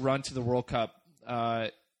 through the run to the World Cup,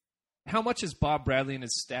 how much is Bob Bradley and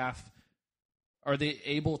his staff, are they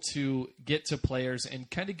able to get to players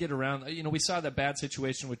and kind of get around? We saw that bad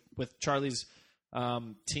situation with Charlie's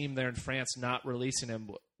team there in France not releasing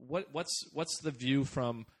him. What's the view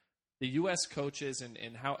from the U.S. coaches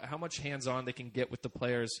and how much hands-on they can get with the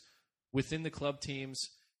players within the club teams,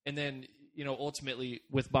 and then ultimately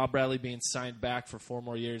with Bob Bradley being signed back for 4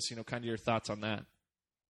 more years, kind of your thoughts on that?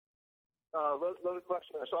 Loaded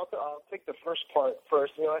question. So I'll take the first part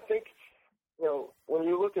first. I think when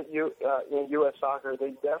you look at U.S. soccer,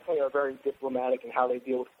 they definitely are very diplomatic in how they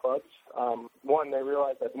deal with clubs. One, they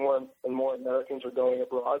realize that more and more Americans are going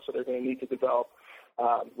abroad, so they're going to need to develop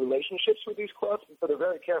relationships with these clubs, but they're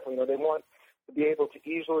very careful. They want to be able to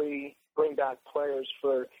easily bring back players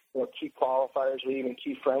for key qualifiers or even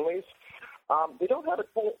key friendlies. They don't have a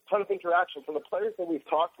ton of interaction from the players that we've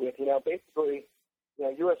talked with. Basically,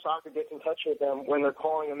 U.S. Soccer gets in touch with them when they're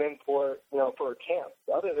calling them in for a camp.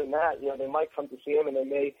 Other than that, they might come to see him, and they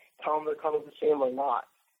may tell them they're coming to see him or not.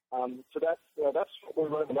 So that's what we're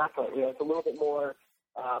running that point. It's a little bit more,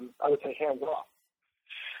 I would say, hands off.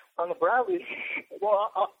 On the Bradley,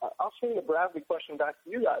 well, I'll swing the Bradley question back to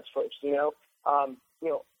you guys first. I'm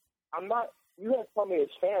not. You guys tell me as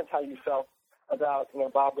fans how you felt about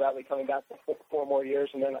Bob Bradley coming back for 4 more years,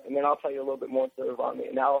 and then I'll tell you a little bit more sort of on the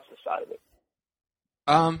analysis side of it.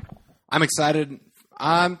 I'm excited.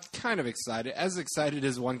 I'm kind of excited, as excited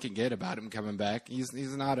as one can get about him coming back. He's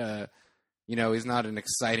not he's not an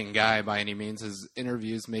exciting guy by any means. His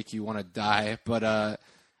interviews make you want to die, but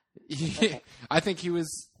I think he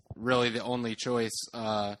was really the only choice.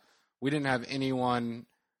 We didn't have anyone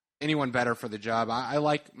better for the job. I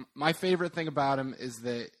like, my favorite thing about him is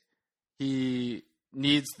that he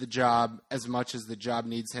needs the job as much as the job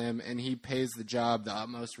needs him, and he pays the job the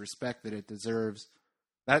utmost respect that it deserves.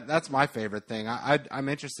 That's my favorite thing. I'm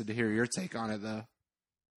interested to hear your take on it, though.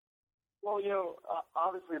 Well,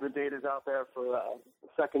 obviously the data's out there for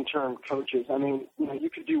second-term coaches. I mean, you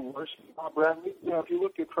could do worse than Bob Bradley. If you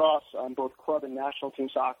look across both club and national team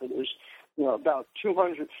soccer, there's, about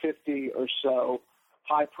 250 or so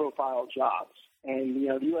high-profile jobs. And,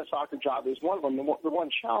 the U.S. soccer job is one of them. The one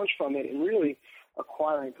challenge from it in really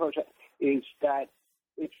acquiring a coach is that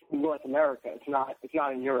it's in North America. It's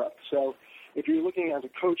not in Europe. So if you're looking as a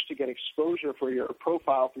coach to get exposure for your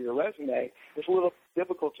profile, for your resume, it's a little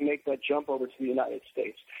difficult to make that jump over to the United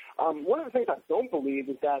States. One of the things I don't believe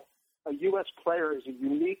is that a U.S. player is a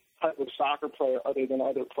unique type of soccer player other than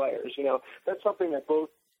other players. That's something that both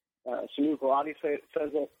Sunil Gulati says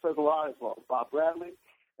a lot, as well as Bob Bradley.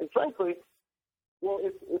 And frankly, well,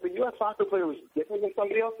 if a U.S. soccer player was different than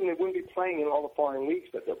somebody else, then they wouldn't be playing in all the foreign leagues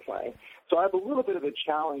that they're playing. So I have a little bit of a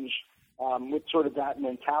challenge with sort of that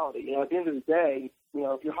mentality. At the end of the day,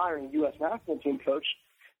 if you're hiring a U.S. national team coach,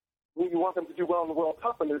 you want them to do well in the World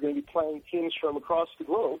Cup, and they're going to be playing teams from across the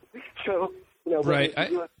globe. So, whether it's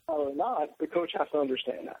a U.S. player or not, the coach has to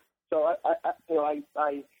understand that. So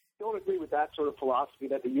I don't agree with that sort of philosophy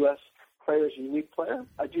that the U.S. player is a unique player.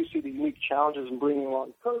 I do see the unique challenges in bringing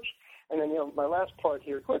along a coach. And then, my last part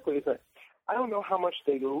here quickly is that I don't know how much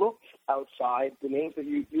they looked outside the names that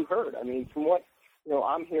you heard. I mean, from what,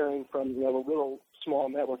 I'm hearing from, the little small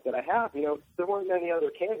network that I have, there weren't many other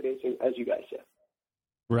candidates, as you guys said.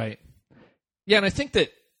 Right. Yeah, and I think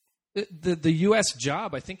that the U.S.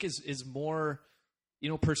 job, I think, is more,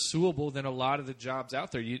 pursuable than a lot of the jobs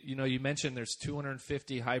out there. You mentioned there's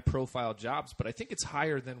 250 high-profile jobs, but I think it's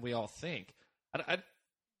higher than we all think. I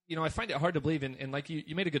find it hard to believe, and like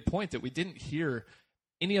you made a good point that we didn't hear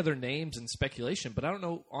any other names and speculation, but I don't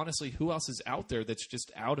know, honestly, who else is out there that's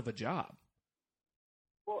just out of a job.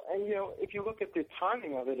 Well, and, if you look at the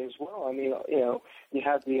timing of it as well, I mean, you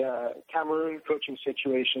had the Cameroon coaching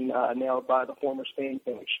situation nailed by the former Spain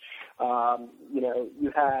coach.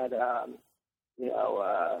 You had,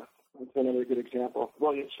 what's another good example?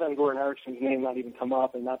 Well, Sven-Goran Eriksson's name not even come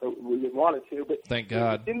up, and not that we didn't want it to, but thank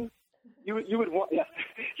God. You would want, yeah,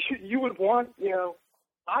 you would want,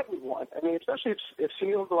 I would want. I mean, especially if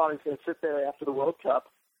Sunil Gulati is going to sit there after the World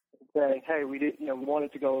Cup and say, hey, we did, we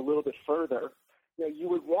wanted to go a little bit further. You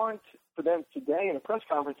would want for them today in a press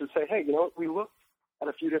conference to say, hey, we looked at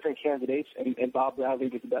a few different candidates and Bob Bradley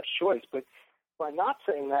was the best choice. But by not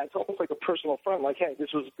saying that, it's almost like a personal front, like, hey, this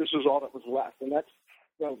was all that was left. And that's,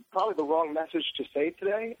 probably the wrong message to say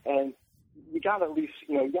today. And you got to at least,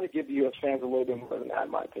 you got to give the U.S. fans a little bit more than that,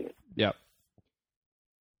 in my opinion. Yeah.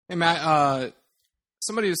 Hey, Matt,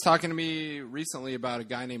 somebody was talking to me recently about a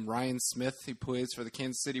guy named Ryan Smith. He plays for the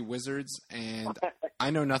Kansas City Wizards, and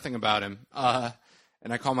I know nothing about him.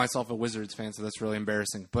 And I call myself a Wizards fan, so that's really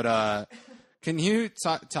embarrassing. But can you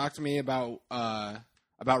talk to me about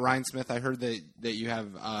Ryan Smith? I heard that you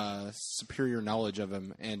have superior knowledge of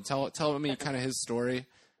him, and tell me kind of his story.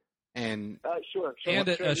 And sure. And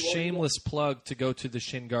a shameless plug to go to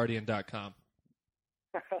theshinguardian.com.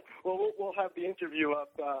 Well, we'll have the interview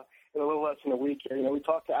up in a little less than a week here. We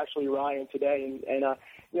talked to actually Ryan today, and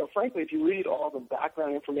frankly, if you read all the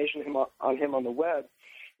background information on him on the web,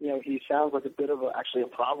 he sounds like a bit of actually a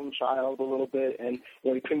problem child a little bit, and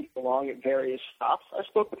he couldn't get along at various stops. I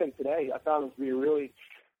spoke with him today. I found him to be a really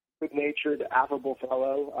good-natured, affable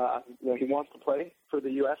fellow. He wants to play for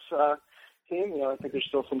the U.S. team. I think there's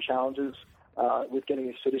still some challenges with getting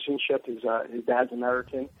his citizenship. His dad's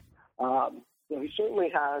American. He certainly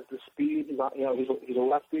has the speed. He's a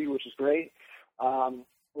lefty, which is great.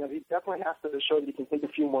 He definitely has to show that he can take a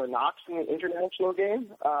few more knocks in the international game.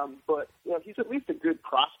 But he's at least a good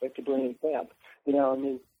prospect to bring in camp.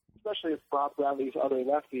 Especially if Bob Bradley's other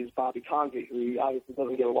lefty is Bobby Convey, who he obviously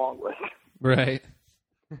doesn't get along with. Right.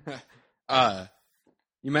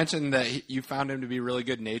 You mentioned that you found him to be really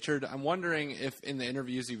good-natured. I'm wondering if in the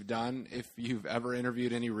interviews you've done, if you've ever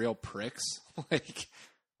interviewed any real pricks. Like,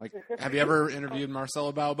 have you ever interviewed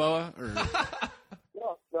Marcelo Balboa? Or?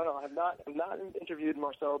 No, I have not. I've not interviewed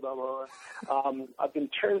Marcelo Balboa. I've been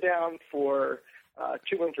turned down for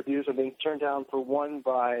 2 interviews. I've been turned down for one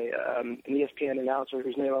by an ESPN announcer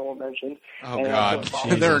whose name I won't mention. Oh, God.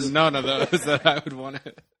 There are none of those that I would want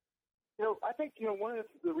to. I think, one of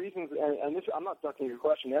the reasons, and this, I'm not ducking your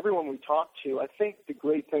question, everyone we talk to, I think the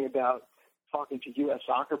great thing about talking to U.S.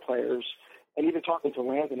 soccer players, and even talking to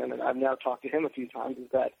Landon, and I've now talked to him a few times, is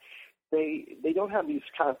that they don't have these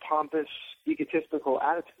kind of pompous, egotistical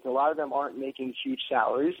attitudes. A lot of them aren't making huge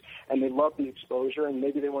salaries, and they love the exposure, and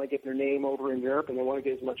maybe they want to get their name over in Europe, and they want to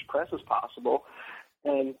get as much press as possible.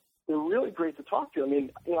 And they're really great to talk to.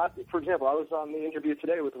 For example, I was on the interview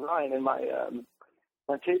today with Ryan, and my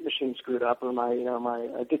tape machine screwed up, or my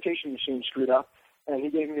dictation machine screwed up, and he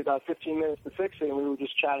gave me about 15 minutes to fix it, and we were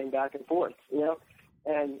just chatting back and forth, you know.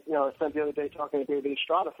 And, you know, I spent the other day talking to David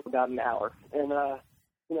Estrada for about an hour. And,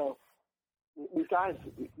 you know, these guys,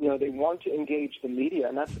 you know, they want to engage the media,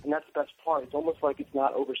 and that's the best part. It's almost like it's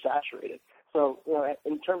not oversaturated. So, you know,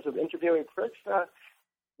 in terms of interviewing critics,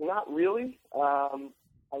 not really.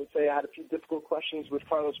 I would say I had a few difficult questions with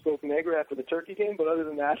Carlos Bocanegra after the Turkey game, but other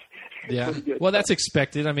than that, yeah. pretty good. Well, that's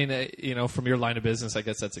expected. I mean, you know, from your line of business, I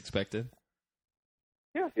guess that's expected.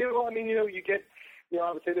 Yeah, well, I mean, you know,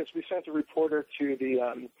 I would say this. We sent a reporter to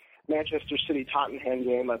the Manchester City-Tottenham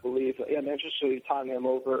game, I believe. Yeah, Manchester City-Tottenham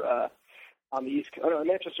over on the East Coast. No,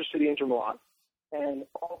 Manchester City-Inter Milan. And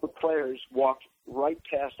all the players walked right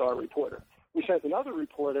past our reporter. We sent another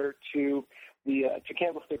reporter to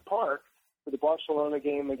Candlestick Park for the Barcelona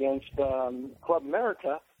game against Club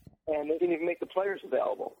America, and they didn't even make the players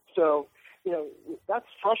available. So, you know, that's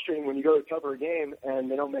frustrating when you go to cover a game and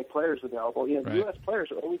they don't make players available. You know, right. U.S. players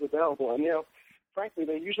are always available, and, you know, frankly,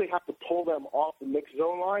 they usually have to pull them off the mixed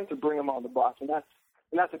zone line to bring them on the bus, and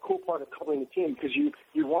that's a cool part of covering the team because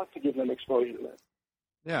you want to give them exposure to that.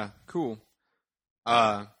 Yeah, cool.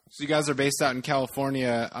 So you guys are based out in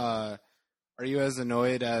California. Are you as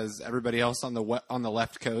annoyed as everybody else on the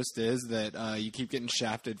left coast is that you keep getting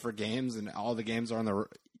shafted for games and all the games are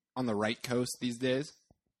on the right coast these days?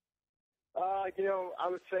 You know, I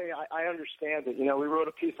would say I understand it. You know, we wrote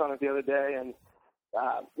a piece on it the other day, and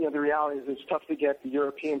you know, the reality is it's tough to get the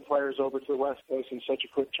European players over to the West Coast in such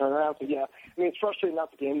a quick turnaround. So, yeah, I mean, it's frustrating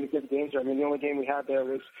not to get the games there. I mean, the only game we had there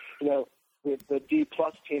was, you know, with the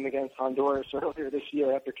D-plus team against Honduras earlier this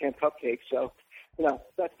year after Camp Cupcake. So, you know,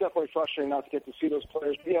 that's definitely frustrating not to get to see those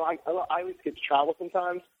players. You know, I at least get to travel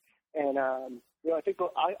sometimes, and you know, I think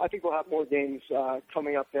we'll have more games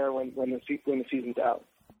coming up there when the season's out.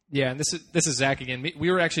 Yeah, and this is Zach again.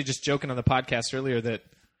 We were actually just joking on the podcast earlier that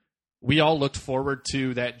we all looked forward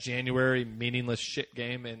to that January meaningless shit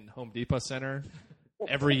game in Home Depot Center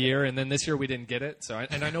every year, and then this year we didn't get it. So,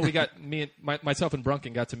 and I know we got myself and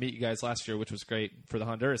Brunken got to meet you guys last year, which was great for the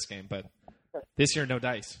Honduras game, but this year no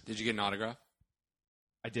dice. Did you get an autograph?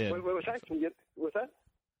 I did. Wait, what's that? Can you get what's that?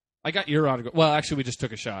 I got your autograph. Well, actually, we just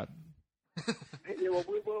took a shot. Yeah, well,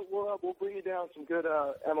 we'll bring you down some good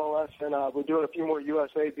MLS, and we're doing a few more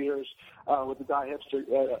USA beers with the Die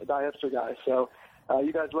Hipster guys. So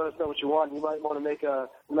you guys let us know what you want. You might want to make a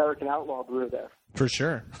American Outlaw brew there. For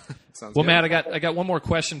sure. Sounds well, good. Matt, I got one more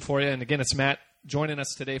question for you, and again, it's Matt joining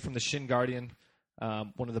us today from the Shin Guardian,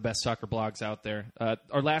 one of the best soccer blogs out there.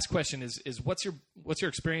 Our last question is what's your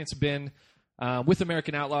experience been with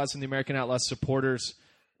American Outlaws and the American Outlaws supporters?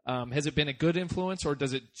 Has it been a good influence, or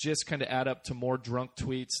does it just kind of add up to more drunk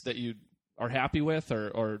tweets that you are happy with,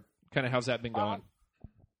 or kind of how's that been going?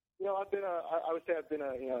 You know, I would say I've been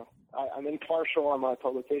you know, I'm impartial on my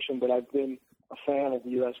publication, but I've been a fan of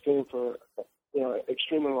the U.S. team for, you know,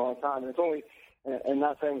 extremely long time. And it's only, and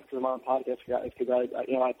not saying it's because I'm on podcast guys, because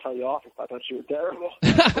I'd tell you off if I thought you were terrible.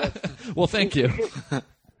 Well, thank you.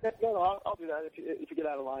 No, I'll do that if you get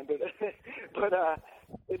out of line. But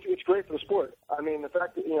it's great for the sport. I mean, the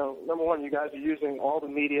fact that, you know, number one, you guys are using all the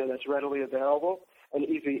media that's readily available and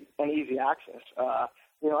easy access.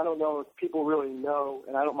 You know, I don't know if people really know,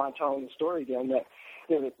 and I don't mind telling the story again, that,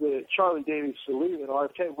 you know, the Charlie Davies salute at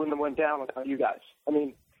RFK wouldn't have went down without you guys. I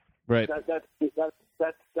mean, right. That's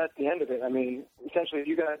the end of it. I mean, essentially, if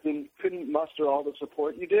you guys couldn't muster all the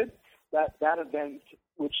support you did, that event,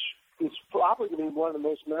 which is probably going to be one of the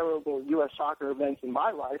most memorable U.S. soccer events in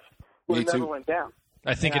my life, would have never went down.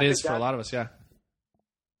 I think it is for a lot of us, yeah.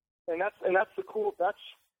 And that's the cool.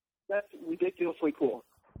 That's ridiculously cool,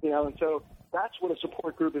 you know. And so that's what a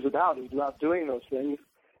support group is about doing those things.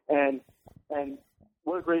 And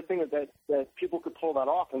what a great thing that people could pull that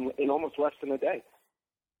off in almost less than a day.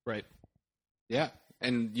 Right. Yeah,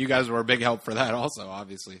 and you guys were a big help for that also,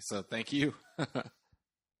 obviously. So thank you.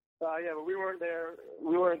 Yeah, but we weren't there.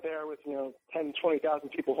 We weren't there with, you know, 10, 20,000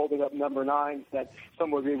 people holding up number 9s that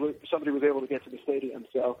somebody was able to get to the stadium.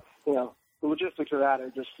 So, you know, the logistics of that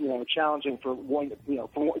are just, you know, challenging for one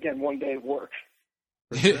day of work.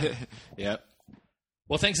 Yep.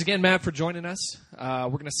 Well, thanks again, Matt, for joining us. We're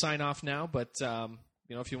going to sign off now, but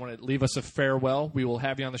you know, if you want to leave us a farewell, we will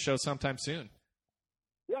have you on the show sometime soon.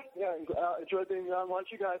 Yeah, enjoy being on. Why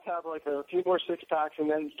don't you guys have like a few more 6-packs and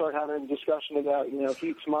then start having a discussion about, you know,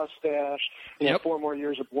 Heath's mustache, you know, 4 more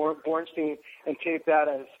years of Bornstein, and tape that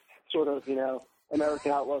as sort of, you know,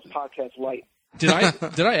 American Outlaws podcast light. Did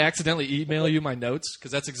I accidentally email you my notes?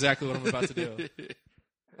 Because that's exactly what I'm about to do.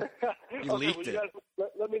 You leaked it. Guys,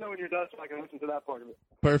 let me know when you're done so I can listen to that part of it.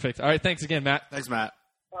 Perfect. All right, thanks again, Matt. Thanks, Matt.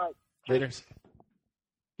 All right. Later.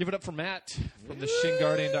 Give it up for Matt from the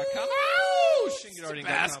ShinGuardian.com. ShinGuardian.com.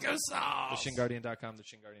 Tabasco sauce. TheShinGuardian.com.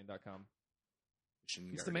 TheShinGuardian.com.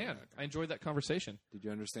 He's the man. I enjoyed that conversation. Did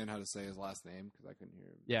you understand how to say his last name? Because I couldn't hear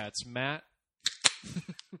him. Yeah, it's Matt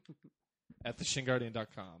at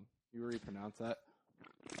TheShinGuardian.com. You already pronounced that?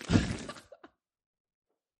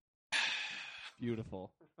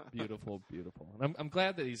 Beautiful. Beautiful, beautiful. And I'm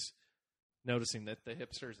glad that he's noticing that the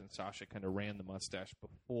hipsters and Sasha kind of ran the mustache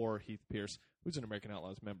before Heath Pierce, who's an American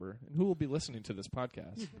Outlaws member, and who will be listening to this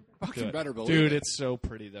podcast. Fucking better believe Dude, it. it's so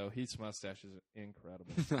pretty, though. Heath's mustache is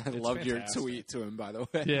incredible. I It's loved your fantastic. tweet to him, by the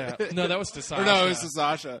way. Yeah. No, that was to Sasha. Or no, it was to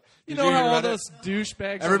Sasha. You Did know hear how all about it? those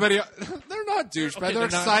douchebags... Everybody, they're not douchebags. Okay, they're they're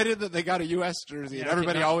not- excited that they got a U.S. jersey. Yeah, and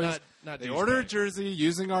everybody okay, always... not They douchebags. order a jersey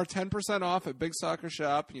using our 10% off at Big Soccer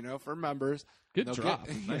Shop, for members. Good And they'll drop.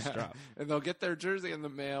 get- Nice yeah. drop. And they'll get their jersey in the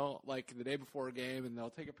mail like the day before a game, and they'll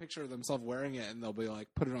take a picture of themselves wearing it, and they'll be like,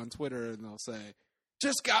 put it on Twitter, and they'll say,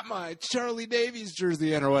 "Just got my Charlie Davies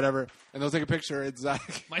jersey in," or whatever. And they'll take a picture. And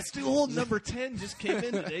Zach, My still old number 10 just came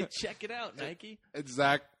in today. Check it out, Nike. and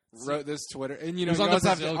Zach wrote this Twitter, and you was on the always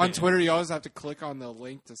have to, Brazil on game. Twitter you always have to click on the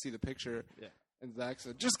link to see the picture. Yeah. And Zach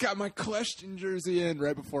said, "Just got my Question jersey in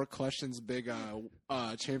right before Question's big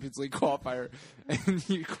Champions League qualifier." And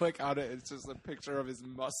you click on it, it's just a picture of his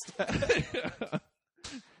mustache.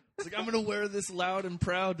 It's like, I'm going to wear this loud and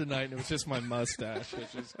proud tonight. And it was just my mustache,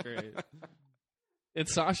 which is great. And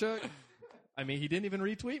Sasha, I mean, he didn't even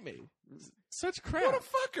retweet me. Such crap. What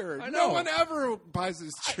a fucker! I No know. one ever buys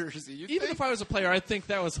his jersey. You Even think? if I was a player, I'd think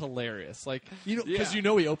that was hilarious. Like, because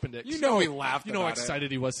Yeah. he opened it. You know he laughed You know how about it.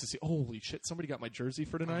 excited he was to see, holy shit, somebody got my jersey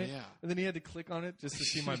for tonight? yeah. And then he had to click on it just to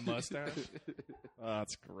see my mustache. Oh,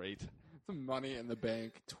 that's great. The money in the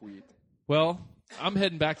bank tweet. Well, I'm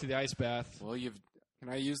heading back to the ice bath. Well, can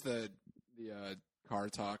I use the car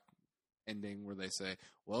talk ending where they say,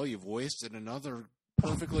 "Well, you've wasted another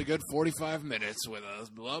perfectly good 45 minutes with us."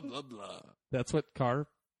 Blah blah blah. That's what cars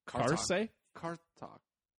talk. say? Car talk.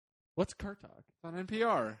 What's car talk? It's on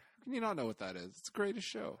NPR. How can you not know what that is? It's the greatest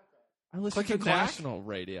show. I listen Click to and clack? national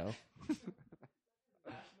radio.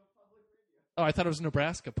 Oh, I thought it was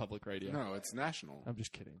Nebraska Public Radio. No, it's national. I'm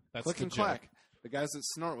just kidding. That's Click the and joke. clack. The guys that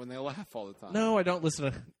snort when they laugh all the time. No, I don't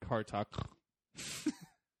listen to car talk.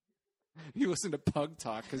 You listen to Pug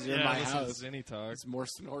Talk because you're in I my listen to house. Zinni talk. It's more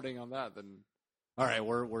snorting on that than. All right,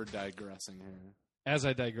 we're digressing here. As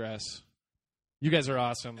I digress, you guys are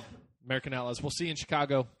awesome. American Outlaws. We'll see you in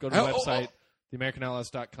Chicago. Go to the website,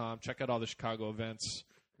 theamericanoutlaws.com. Check out all the Chicago events.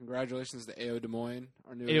 Congratulations to AO Des Moines,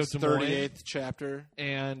 our new AO Des Moines. 38th chapter.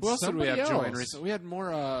 And Who else did we somebody have join else. recently? We had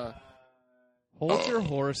more Hold your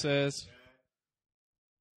horses.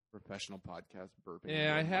 professional podcast burping.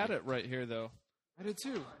 Yeah, I had it right here, though. I did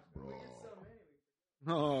too.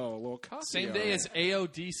 Oh, a little coffee. Same day as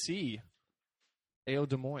AODC. AO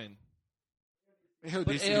Des Moines. AO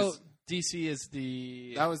But DC AODC is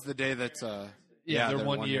the... that was the day that. they're their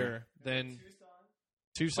 1 year. Then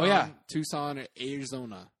Tucson. Oh yeah, Tucson,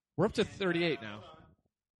 Arizona. We're up to 38 now.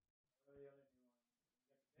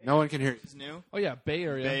 No one can hear you. It's new. Oh, yeah, Bay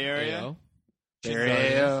Area. Bay Area. AO.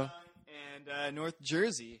 AO. And North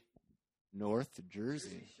Jersey. North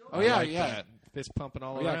Jersey. Oh I yeah, like yeah. that. Fist pumping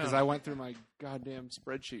all Oh, yeah, around. because I went through my goddamn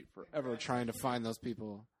spreadsheet forever trying to find those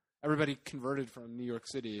people. Everybody converted from New York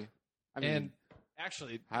City. I mean, And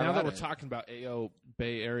actually, How now that about we're it? talking about AO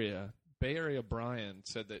Bay Area Brian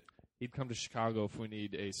said that he'd come to Chicago if we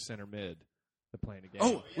need a center mid to play in a game.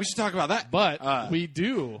 oh, we should talk about that. But we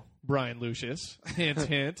do, Brian Lucius. Hint,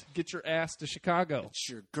 hint. Get your ass to Chicago. Get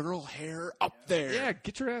your girl hair up there. Yeah,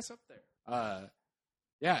 get your ass up there.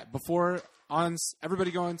 Yeah, before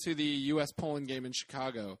everybody going to the U.S. Poland game in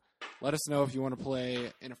Chicago, let us know if you want to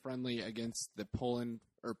play in a friendly against the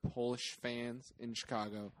Polish fans in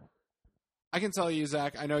Chicago. I can tell you,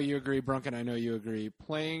 Zach, I know you agree. Brunken, I know you agree.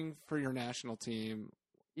 Playing for your national team,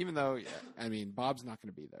 even though, I mean, Bob's not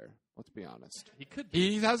going to be there. Let's be honest. He could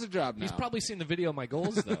be. He has a job now. He's probably seen the video of my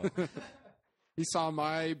goals, though. He saw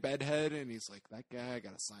my bedhead, and he's like, that guy, I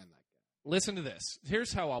got to sign that guy. Listen to this.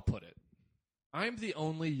 Here's how I'll put it. I'm the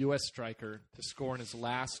only U.S. striker to score in his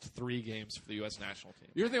last 3 games for the U.S. national team.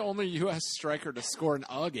 You're the only U.S. striker to score in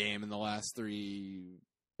a game in the last 3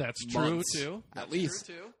 That's true, months, too. At That's least.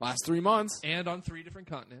 true, too. Last 3 months. And on 3 different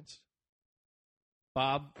continents.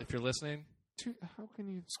 Bob, if you're listening. How can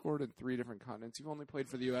you have scored in 3 different continents? You've only played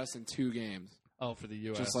for the U.S. in 2 games, Oh, for the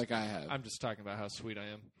U.S. just like I have. I'm just talking about how sweet I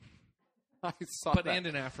am. I saw But that. and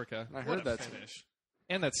in Africa. I What heard a that too. finish.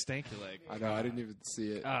 And that stanky leg. I know. I didn't even see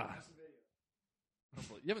it. Ah.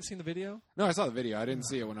 You haven't seen the video? No, I saw the video. I didn't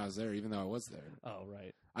see it when I was there, even though I was there. Oh,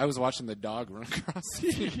 right. I was watching the dog run across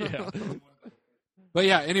the field. Yeah. But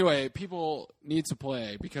yeah, anyway, people need to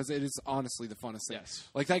play because it is honestly the funnest thing. Yes.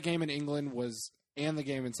 Like that game in England and the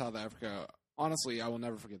game in South Africa. Honestly, I will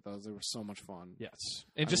never forget those. They were so much fun. Yes.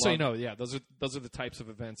 And just so you know, those are the types of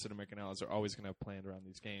events that American Allies are always going to have planned around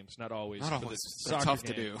these games. Not always. Not for always. the They're soccer tough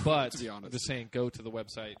to game, do, But to be honest. I'm just saying, go to the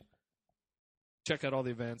website. Check out all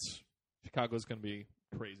the events. Chicago's going to be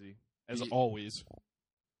crazy. As always.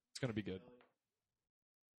 It's going to be good.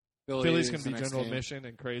 Philly's going to be general admission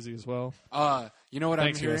and crazy as well. You know what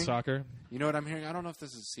Thanks, I'm hearing? US Soccer. You know what I'm hearing? I don't know if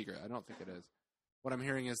this is a secret. I don't think it is. What I'm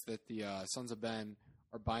hearing is that the Sons of Ben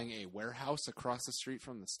are buying a warehouse across the street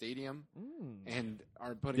from the stadium and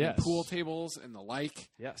are putting in pool tables and the like.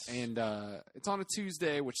 Yes. And it's on a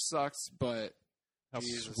Tuesday, which sucks, but how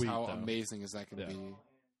how amazing is that going to be?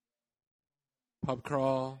 Pub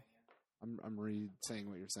crawl. I'm saying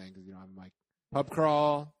what you're saying because you don't have a mic. Pub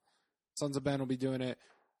crawl. Sons of Ben will be doing it.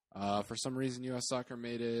 For some reason, U.S. Soccer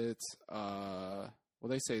made it. Well,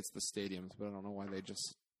 they say it's the stadiums, but I don't know why they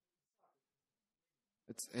just.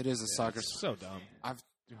 It is a soccer. It's so dumb. Oh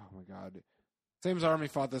my god. Thames Army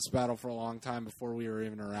fought this battle for a long time before we were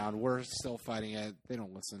even around. We're still fighting it. They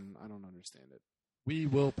don't listen. I don't understand it. We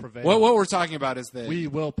will prevail. What we're talking about is that we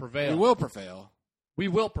will prevail. We will prevail. We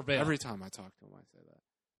will prevail. Every time I talk to him, I say that.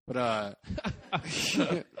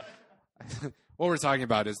 But what we're talking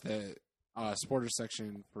about is that supporter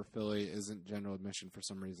section for Philly isn't general admission for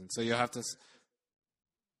some reason. So you have to.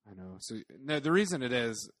 I know. So no, the reason it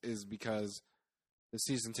is because the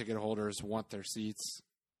season ticket holders want their seats,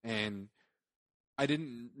 and I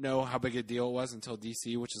didn't know how big a deal it was until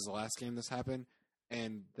DC, which is the last game this happened,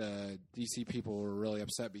 and the DC people were really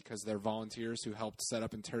upset because their volunteers who helped set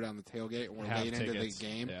up and tear down the tailgate and were late into the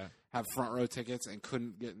game have front row tickets and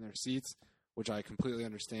couldn't get in their seats, which I completely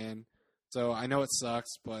understand. So I know it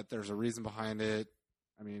sucks, but there's a reason behind it.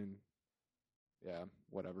 I mean, yeah,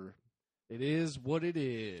 whatever. It is what it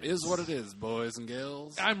is. It is what it is, boys and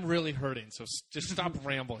girls. I'm really hurting, so just stop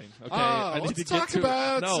rambling, okay? I need to talk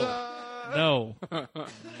about... No.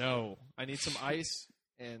 I need some ice,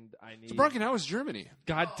 and I need... Saarbrücken, how was Germany?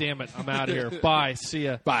 God damn it, I'm out of here. Bye. See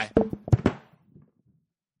ya. Bye.